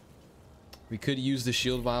 We could use the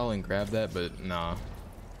shield vial and grab that, but nah.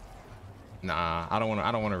 Nah, I don't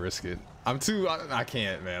wanna risk it. I'm too I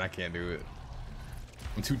can't, man. I can't do it.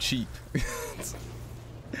 I'm too cheap.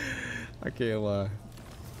 I can't lie.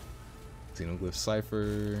 Xenoglyph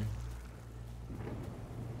cipher.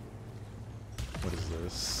 What is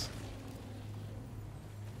this?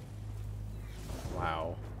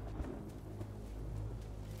 Wow.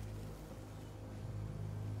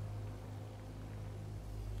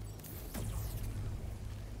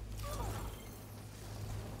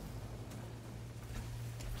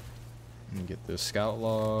 Let me get this scout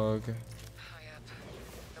log. High up,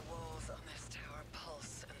 the walls on this tower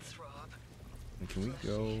pulse and throb. And can we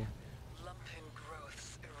go? Lumping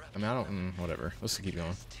growths erupt. I mean, I don't. Whatever. Let's keep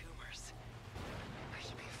going. Tumors. I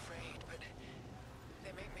should be afraid, but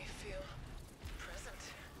they make me feel present,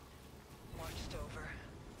 watched over,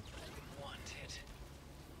 wanted.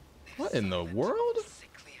 What in the world?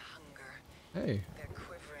 Sickly hunger. Hey. Their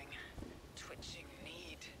quivering, twitching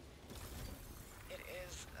need. It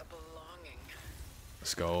is a belonging.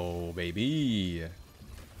 Let's go, baby.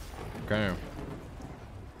 Okay.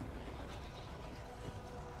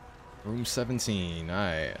 Room 17.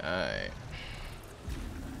 Alright, alright.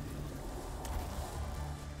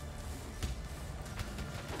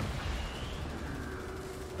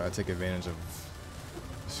 Gotta take advantage of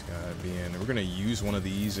this guy being... We're gonna use one of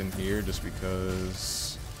these in here just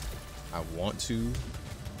because I want to.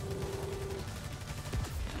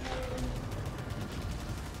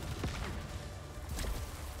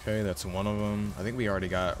 Okay, that's one of them. I think we already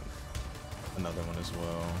got another one as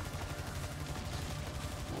well.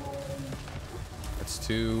 That's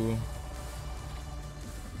two.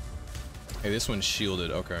 Hey, this one's shielded.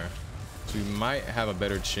 Okay. So we might have a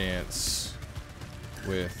better chance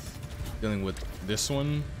with dealing with this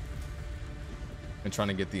one and trying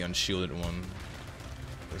to get the unshielded one.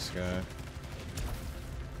 This guy.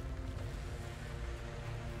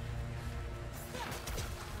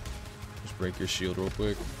 Just break your shield real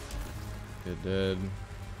quick. Get dead.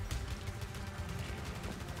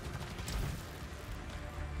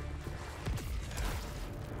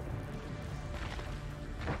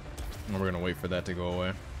 And we're gonna wait for that to go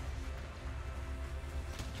away.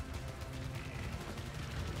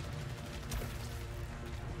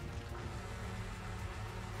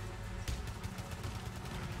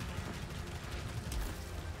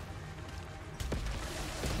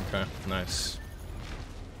 Okay, nice.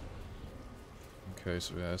 Okay,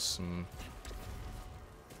 so we have some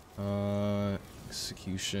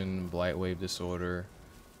execution, blight wave disorder,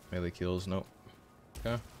 melee kills, nope.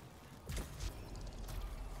 Okay.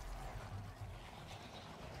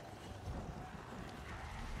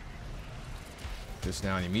 This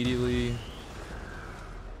down immediately.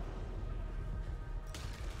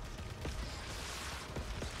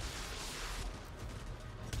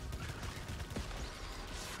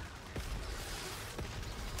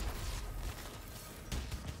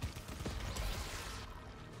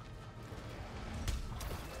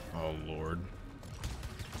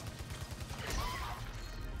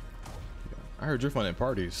 I heard you're fun at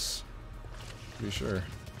parties. Pretty sure.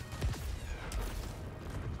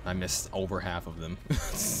 I missed over half of them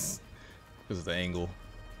because of the angle.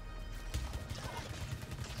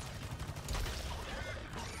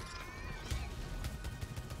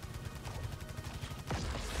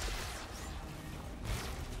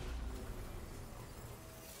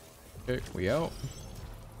 Okay, we out.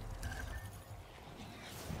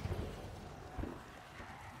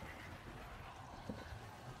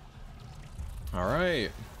 All right.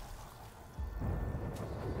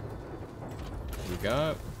 We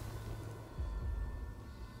got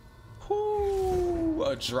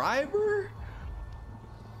a driver?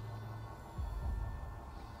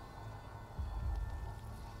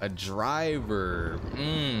 A driver.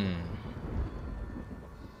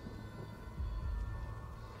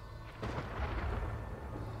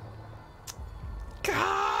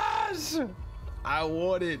 Gosh! I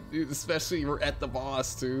want it, dude, especially we're at the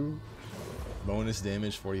boss too. Bonus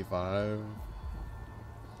damage 45.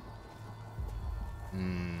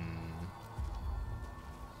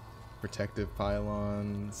 Protective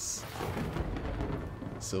pylons.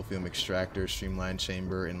 Silphium extractor, streamlined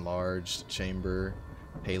chamber, enlarged chamber,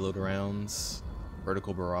 payload rounds,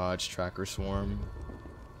 vertical barrage, tracker swarm.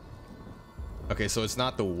 Okay, so it's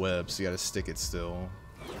not the web, so you gotta stick it still.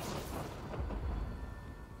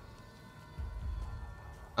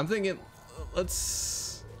 I'm thinking,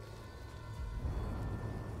 let's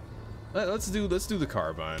do the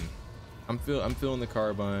carbine. I'm feeling the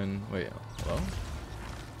carbine. Wait, hello?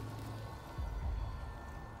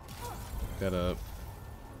 That up.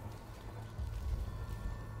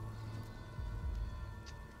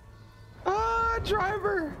 Ah,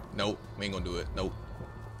 driver. Nope, we ain't gonna do it. Nope.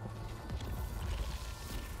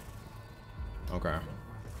 Okay.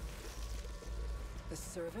 The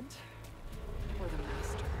servant or the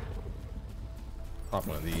master? Pop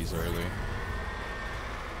one of these early.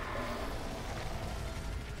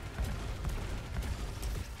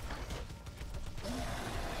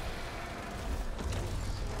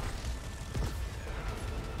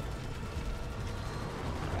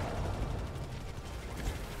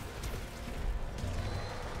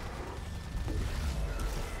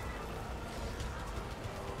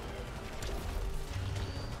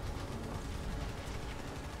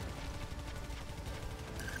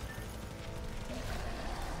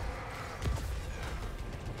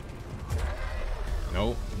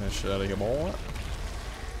 Nope, that shit out of here, boy.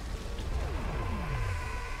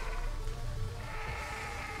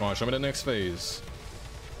 Come on, show me the next phase.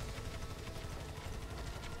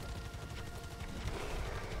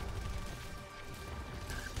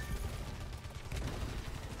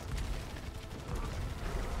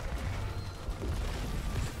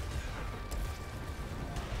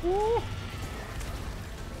 Woo.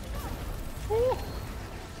 Woo.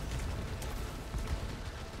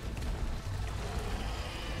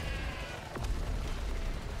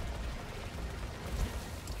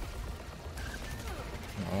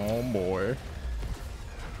 Oh boy.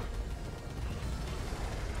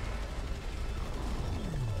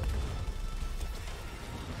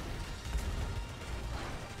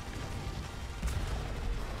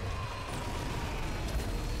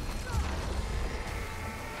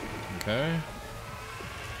 Okay.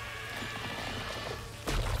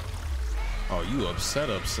 Oh, you upset.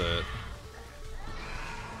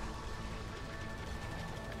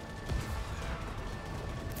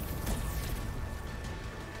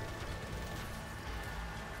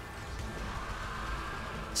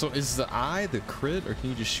 So is the eye the crit, or can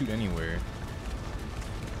you just shoot anywhere?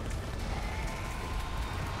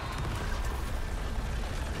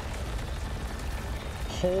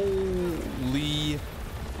 Holy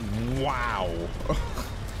wow.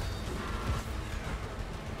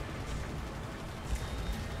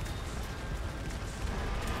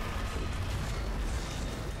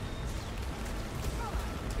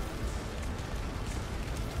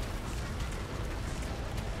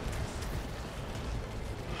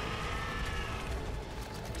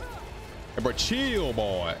 Hey, bro, chill,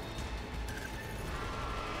 boy.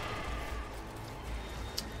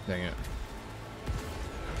 Dang it.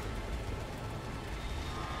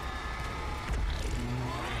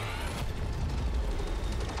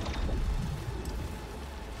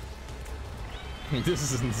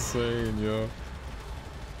 This is insane, yo.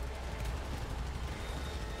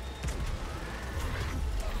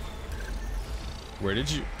 Where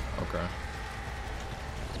did you? Okay.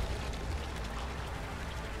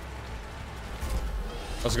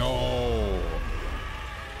 Let's go.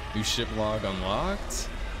 New ship log unlocked.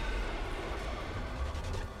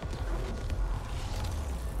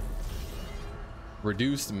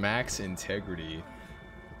 Reduced max integrity.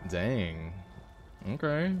 Dang.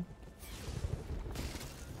 Okay.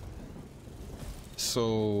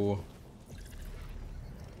 So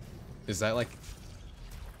is that like,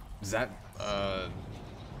 is that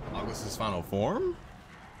Augustus' final form?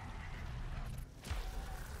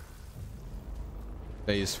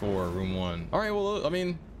 Phase 4, room 1. All right, well, I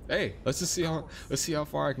mean, hey, let's see how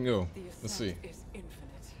far I can go. Let's see.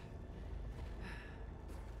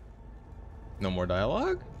 No more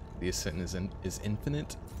dialogue? The ascent is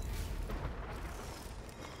infinite.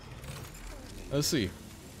 Let's see.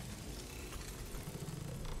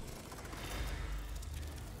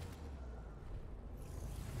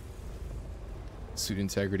 Suit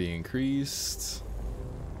integrity increased.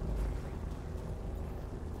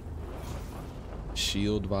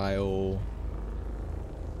 Shield vial.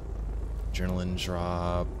 Adrenaline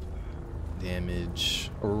drop.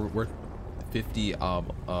 Damage. Or we're 50 how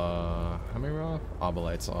many are off?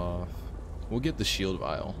 Obolites off. We'll get the shield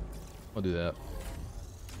vial. I'll do that.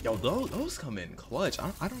 Yo, those come in clutch.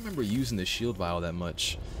 I don't remember using the shield vial that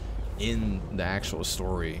much in the actual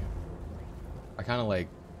story. I kind of like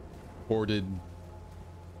hoarded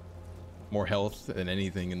more health than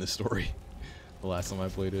anything in the story the last time I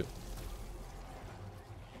played it.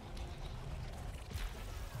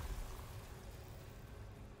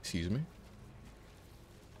 Excuse me.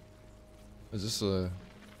 Is this a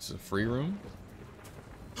free room?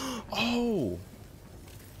 Oh!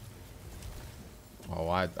 Oh,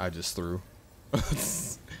 I just threw. I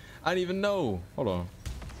didn't even know. Hold on.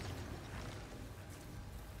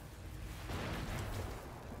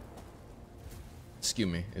 Excuse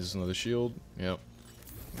me. Is this another shield? Yep.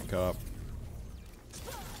 Cop.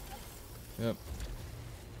 Yep.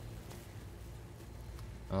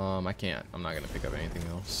 I can't. I'm not gonna pick up anything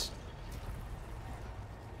else.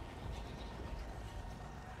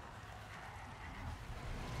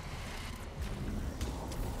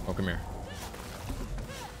 Oh, come here.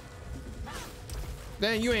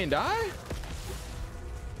 Dang, you ain't die?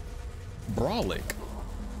 Brawlic.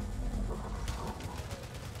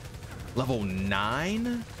 Level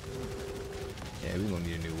 9? Yeah, we're gonna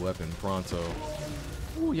need a new weapon pronto.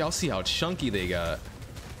 Ooh, y'all see how chunky they got.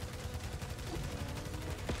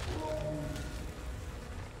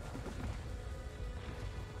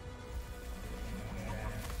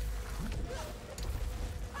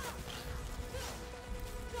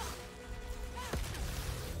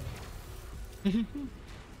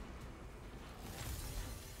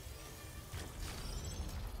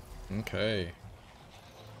 Okay.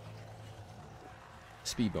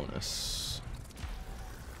 Speed bonus.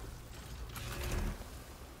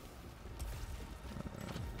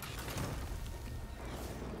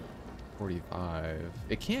 45.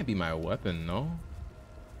 It can't be my weapon, no?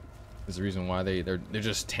 There's a reason why they're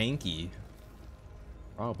just tanky.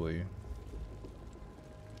 Probably.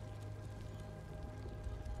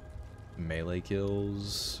 Melee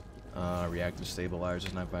kills. Reactive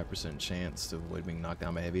stabilizers, 95% chance to avoid being knocked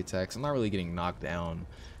down by heavy attacks. I'm not really getting knocked down,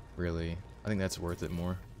 really. I think that's worth it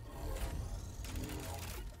more.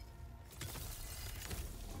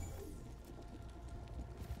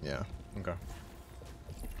 Yeah, okay.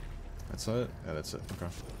 That's it? Yeah, that's it, okay.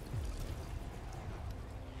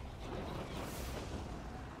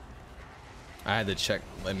 I had to check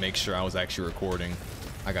and make sure I was actually recording.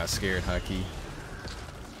 I got scared, Haki.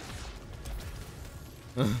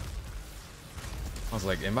 I was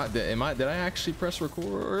like, did I actually press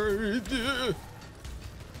record?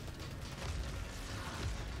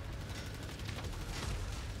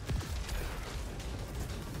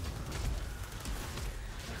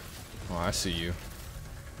 Oh, I see you.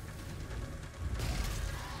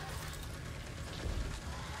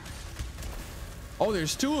 Oh,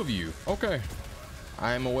 there's two of you. Okay.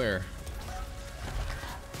 I am aware.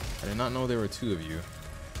 I did not know there were two of you.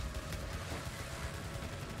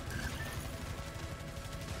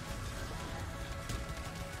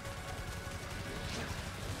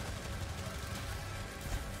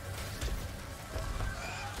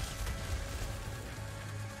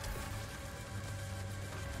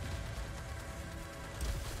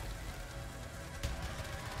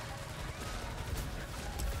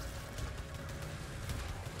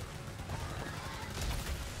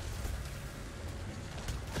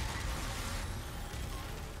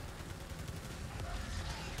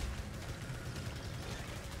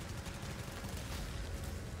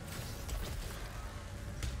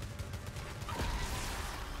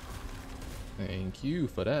 Thank you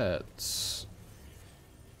for that.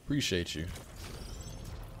 Appreciate you.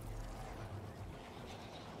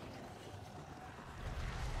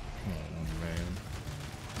 Oh man.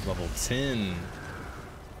 Level 10.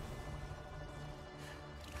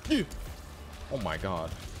 Yeah. Oh my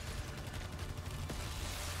god.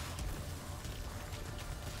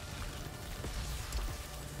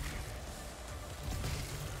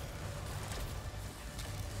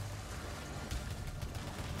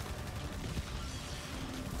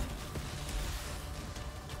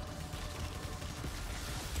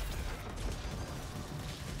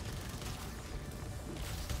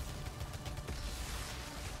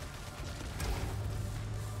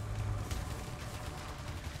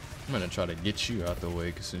 I'm gonna try to get you out the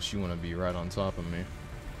way, cause since you want to be right on top of me.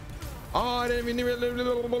 Oh, I didn't mean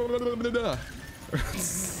to.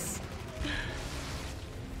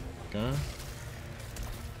 Okay.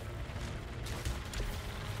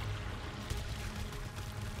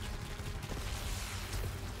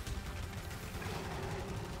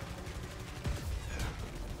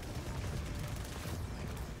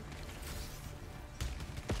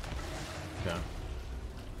 Okay.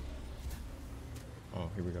 Oh,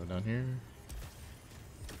 here we go down here.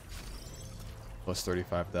 Plus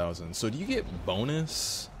 35,000. So do you get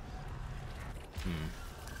bonus?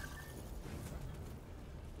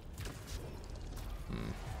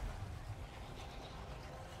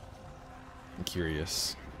 I'm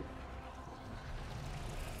curious.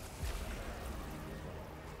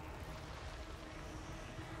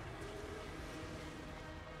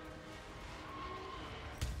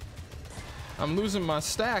 I'm losing my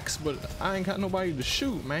stacks, but I ain't got nobody to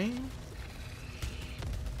shoot, man.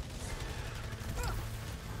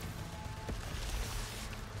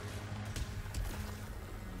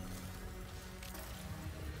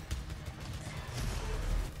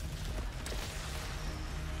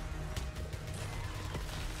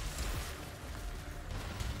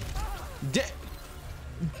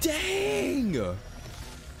 Dang!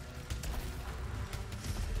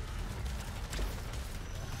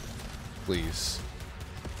 Please.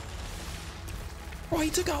 Bro, he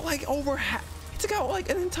took out like over half. He took out like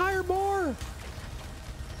an entire bar.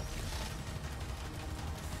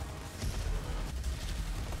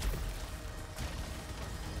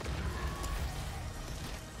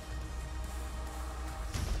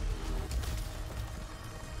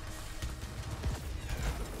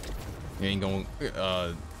 You ain't gonna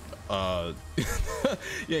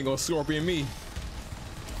you ain't gonna scorpion me.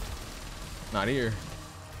 Not here.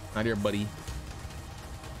 Not here, buddy.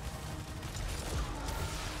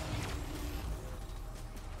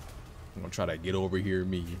 I'm gonna try to get over here,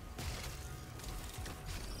 me.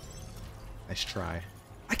 Let's try.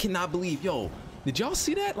 I cannot believe, yo, did y'all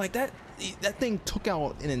see that? Like that thing took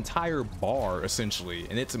out an entire bar essentially,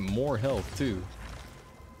 and it's more health too.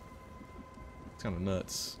 It's kind of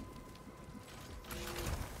nuts.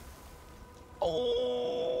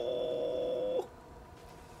 Oh.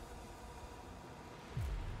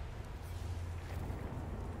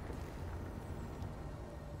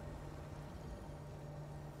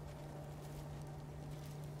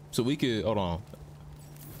 So we could, hold on.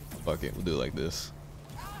 Fuck it, we'll do it like this.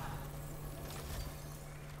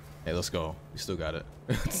 Hey, let's go. We still got it.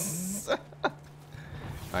 All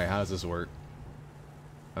right, how does this work?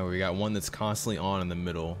 Oh, we got one that's constantly on in the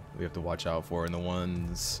middle. We have to watch out for, and the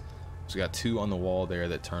ones. So we got two on the wall there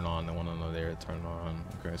that turn on, the one on there that turn on.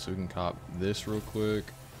 Okay, so we can cop this real quick.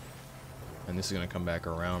 And this is gonna come back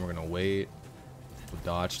around. We're gonna wait. We'll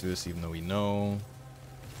dodge this even though we know.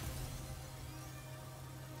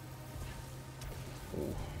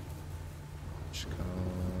 Ooh.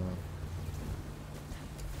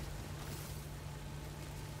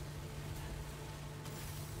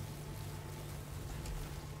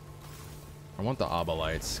 I want the Abba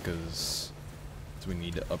lights because we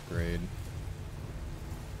need to upgrade.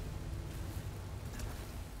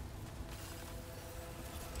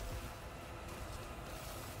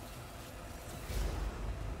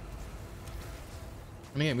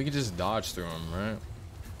 I mean, we can just dodge through them, right?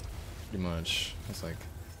 Pretty much. It's like,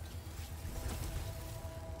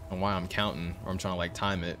 I don't know why I'm counting or I'm trying to like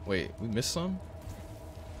time it. Wait, we missed some?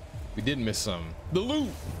 We did miss some. The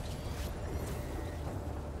loot!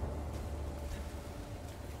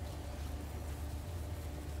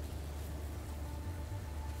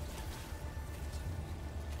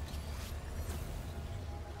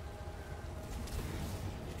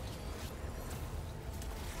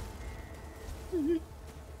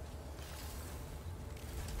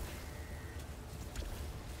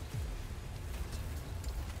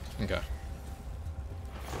 Okay.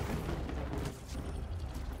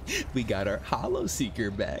 We got our Hollow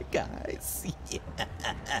Seeker back, guys. Yeah.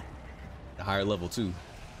 A higher level too.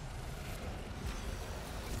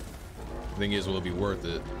 Thing is, will it be worth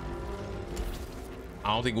it?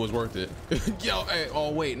 I don't think it was worth it. Yo, hey,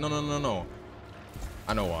 oh wait, no.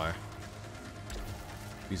 I know why.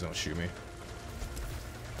 Please don't shoot me.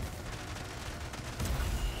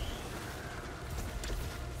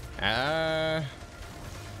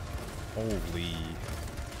 Holy.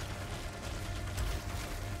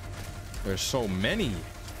 There's so many.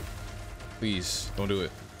 Please, don't do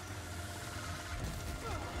it.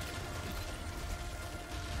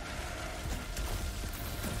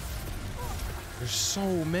 There's so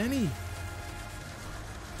many.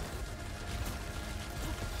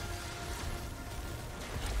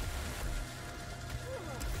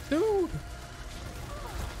 Dude!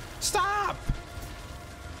 Stop!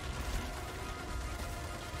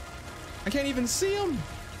 I can't even see him.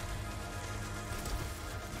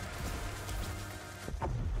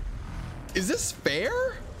 Is this fair?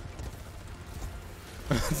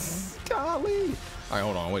 Golly. All right,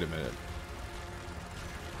 hold on. Wait a minute.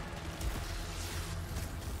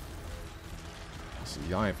 So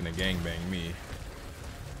y'all ain't finna gangbang me. You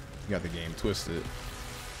got the game twisted.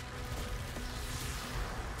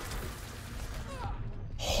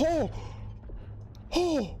 Oh!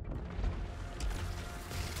 Oh!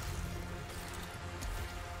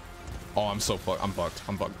 Oh, I'm so fucked. I'm fucked.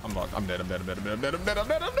 I'm fucked. I'm fucked. I'm dead. I'm dead. I'm dead. I'm dead. I'm dead. I'm dead. I'm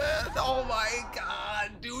dead. I'm dead. Oh my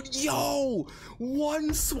god, dude. Yo!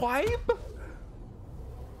 One swipe?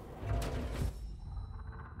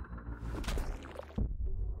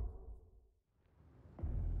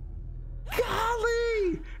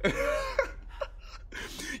 Golly!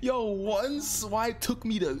 Yo, one swipe took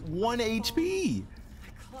me to 1 HP. I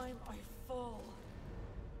climb, I fall.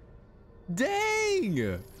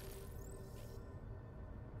 Dang!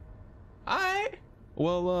 Alright.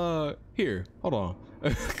 Well, here. Hold on.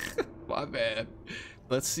 My bad.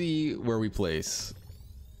 Let's see where we place.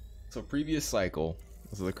 So previous cycle.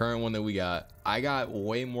 So the current one that we got. I got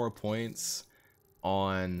way more points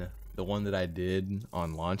on the one that I did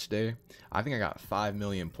on launch day. I think I got 5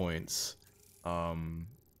 million points on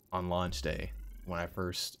launch day when I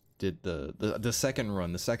first did the second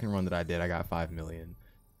run. The second run that I did, I got 5 million.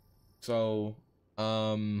 So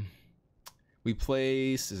we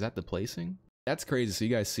placed, is that the placing? That's crazy. So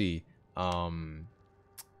you guys see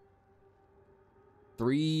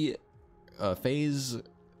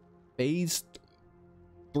phase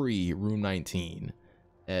 3 room 19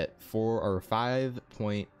 at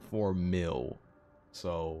 5.4 mil.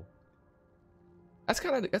 So that's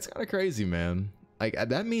kind of crazy, man. Like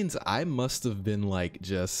that means I must have been like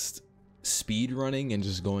just speed running and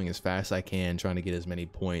just going as fast as I can, trying to get as many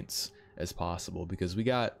points as possible, because we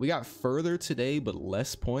got further today but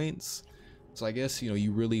less points. So I guess, you know,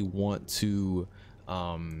 you really want to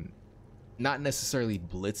not necessarily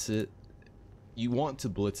blitz it. You want to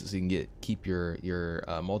blitz it so you can keep your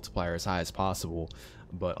multiplier as high as possible,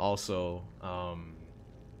 but also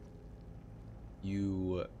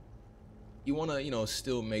you want to, you know,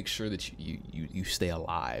 still make sure that you stay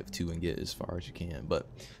alive too and get as far as you can. But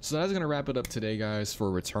so that's gonna wrap it up today, guys, for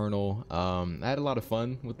Returnal. I had a lot of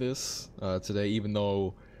fun with this today, even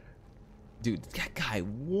though, dude, that guy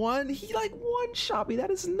he like one shot me. That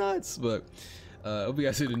is nuts. But I hope you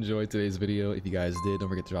guys did enjoy today's video. If you guys did, don't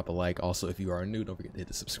forget to drop a like. Also, if you are new, don't forget to hit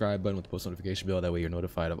the subscribe button with the post notification bell. That way you're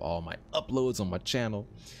notified of all my uploads on my channel.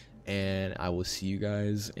 And I will see you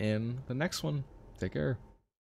guys in the next one. Take care.